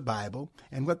upon the Bible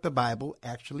and what the Bible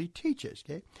actually teaches,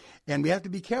 okay? And we have to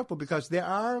be careful, because there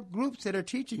are groups that are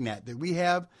teaching that we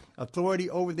have authority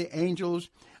over the angels.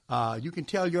 You can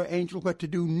tell your angel what to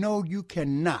do. No, you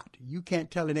cannot. You can't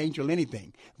tell an angel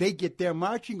anything. They get their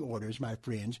marching orders, my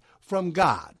friends, from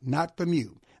God, not from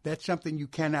you. That's something you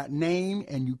cannot name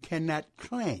and you cannot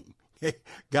claim.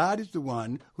 God is the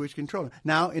one who is controlling.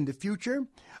 Now, in the future,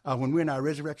 when we're in our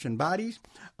resurrection bodies,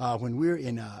 when we're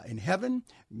in heaven,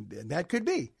 that could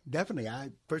be. Definitely.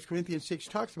 1 Corinthians 6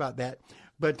 talks about that.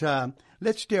 But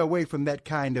let's stay away from that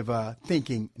kind of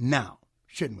thinking now,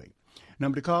 shouldn't we?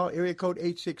 Number to call, area code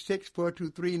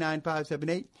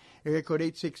 866-423-9578. Area code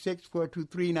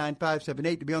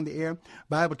 866-423-9578 to be on the air.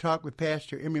 Bible Talk with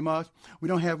Pastor Emery Moss. We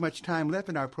don't have much time left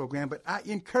in our program, but I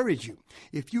encourage you,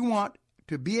 if you want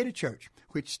to be at a church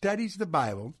which studies the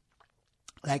Bible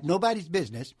like nobody's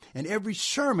business, and every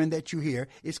sermon that you hear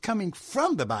is coming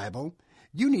from the Bible,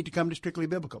 you need to come to Strictly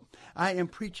Biblical. I am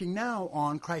preaching now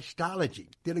on Christology,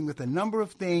 dealing with a number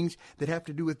of things that have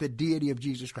to do with the deity of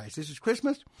Jesus Christ. This is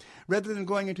Christmas. Rather than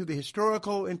going into the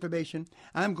historical information,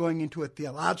 I'm going into a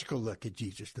theological look at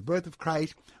Jesus, the birth of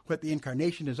Christ, what the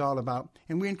incarnation is all about,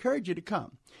 and we encourage you to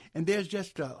come. And there's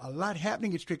just a lot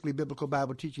happening at Strictly Biblical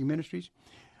Bible Teaching Ministries.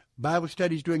 Bible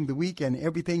studies during the week and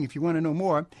everything. If you want to know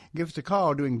more, give us a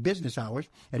call during business hours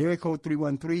at area code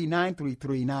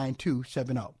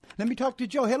 313-933-9270. Let me talk to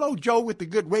Joe. Hello, Joe, with the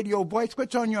good radio voice.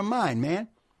 What's on your mind, man?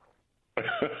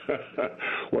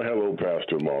 Well, hello,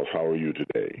 Pastor Moss. How are you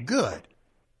today? Good.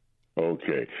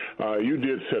 Okay. You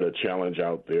did set a challenge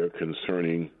out there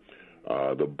concerning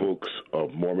the books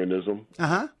of Mormonism.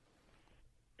 Uh-huh.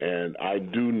 And I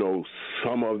do know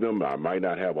some of them. I might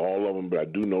not have all of them, but I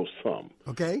do know some.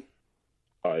 Okay.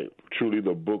 Truly,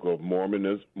 the Book of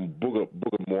Mormonism, Book of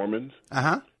Mormons.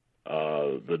 Uh-huh.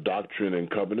 The Doctrine and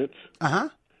Covenants. Uh-huh.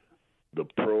 The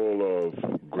Pearl of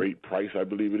Great Price, I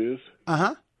believe it is.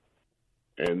 Uh-huh.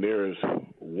 And there's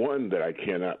one that I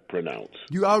cannot pronounce.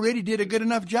 You already did a good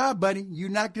enough job, buddy. You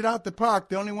knocked it out the park.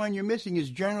 The only one you're missing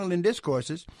is Journal and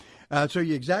Discourses. So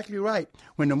you're exactly right.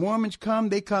 When the Mormons come,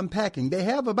 they come packing. They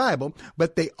have a Bible,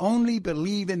 but they only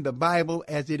believe in the Bible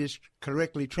as it is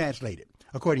correctly translated,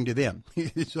 according to them.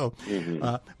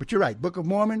 But you're right. Book of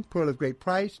Mormon, Pearl of Great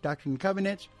Price, Doctrine and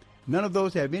Covenants, none of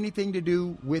those have anything to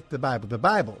do with the Bible. The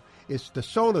Bible is the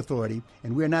sole authority,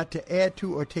 and we're not to add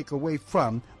to or take away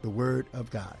from the Word of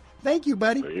God. Thank you,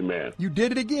 buddy. Amen. You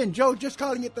did it again. Joe, just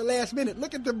calling it the last minute.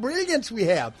 Look at the brilliance we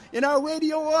have in our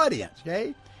radio audience,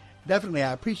 okay? Definitely,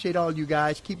 I appreciate all you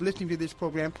guys. Keep listening to this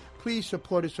program. Please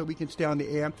support us so we can stay on the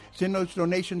air. Send those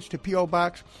donations to P.O.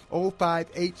 Box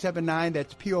 05879.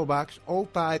 That's P.O. Box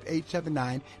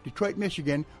 05879, Detroit,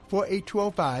 Michigan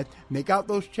 48205. Make out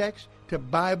those checks to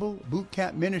Bible Boot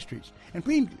Camp Ministries. And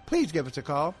please give us a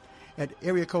call at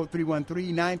area code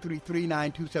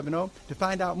 313-933-9270 to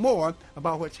find out more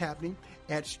about what's happening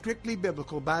at Strictly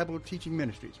Biblical Bible Teaching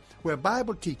Ministries, where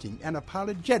Bible teaching and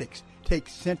apologetics take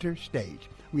center stage.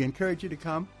 We encourage you to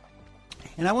come.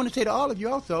 And I want to say to all of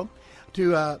you also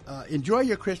to enjoy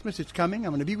your Christmas. It's coming.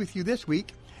 I'm going to be with you this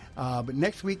week. But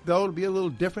next week, though, it'll be a little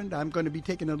different. I'm going to be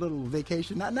taking a little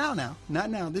vacation. Not now.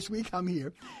 This week I'm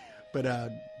here.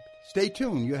 But stay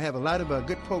tuned. You'll have a lot of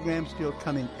good programs still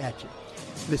coming at you.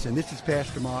 Listen, this is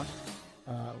Pastor Moss.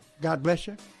 God bless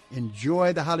you.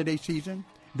 Enjoy the holiday season.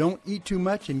 Don't eat too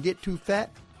much and get too fat.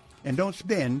 And don't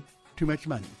spend too much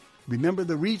money. Remember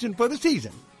the reason for the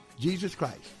season. Jesus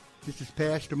Christ. This is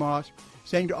Pastor Moss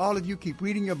saying to all of you, keep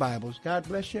reading your Bibles. God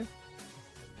bless you,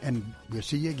 and we'll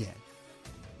see you again.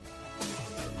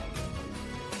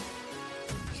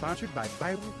 Sponsored by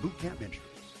Bible Boot Camp Ministries.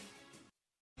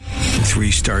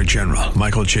 3-star General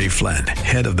Michael J. Flynn,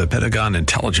 head of the Pentagon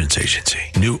Intelligence Agency,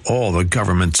 knew all the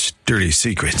government's dirty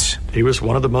secrets. He was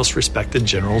one of the most respected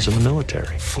generals in the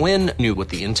military. Flynn knew what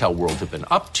the intel world had been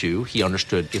up to. He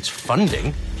understood its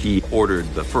funding. He ordered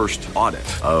the first audit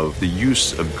of the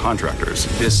use of contractors.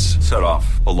 This set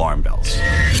off alarm bells.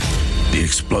 The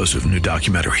explosive new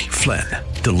documentary, Flynn,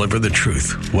 Deliver the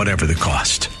Truth, Whatever the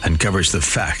Cost, uncovers the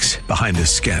facts behind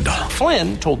this scandal.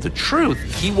 Flynn told the truth.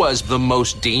 He was the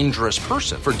most dangerous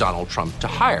person for Donald Trump to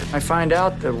hire. I find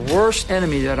out the worst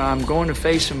enemy that I'm going to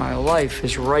face in my life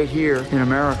is right here in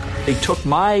America. They took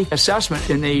my assessment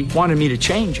and they wanted me to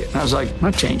change it. And I was like, I'm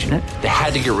not changing it. They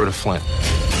had to get rid of Flynn.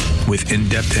 With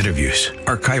in-depth interviews,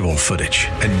 archival footage,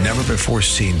 and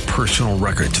never-before-seen personal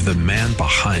records of the man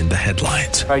behind the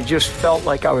headlines. I just felt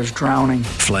like I was drowning.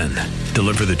 Flynn,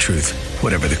 Deliver the Truth,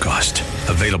 Whatever the Cost.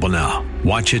 Available now.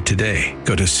 Watch it today.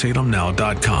 Go to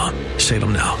salemnow.com.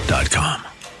 salemnow.com.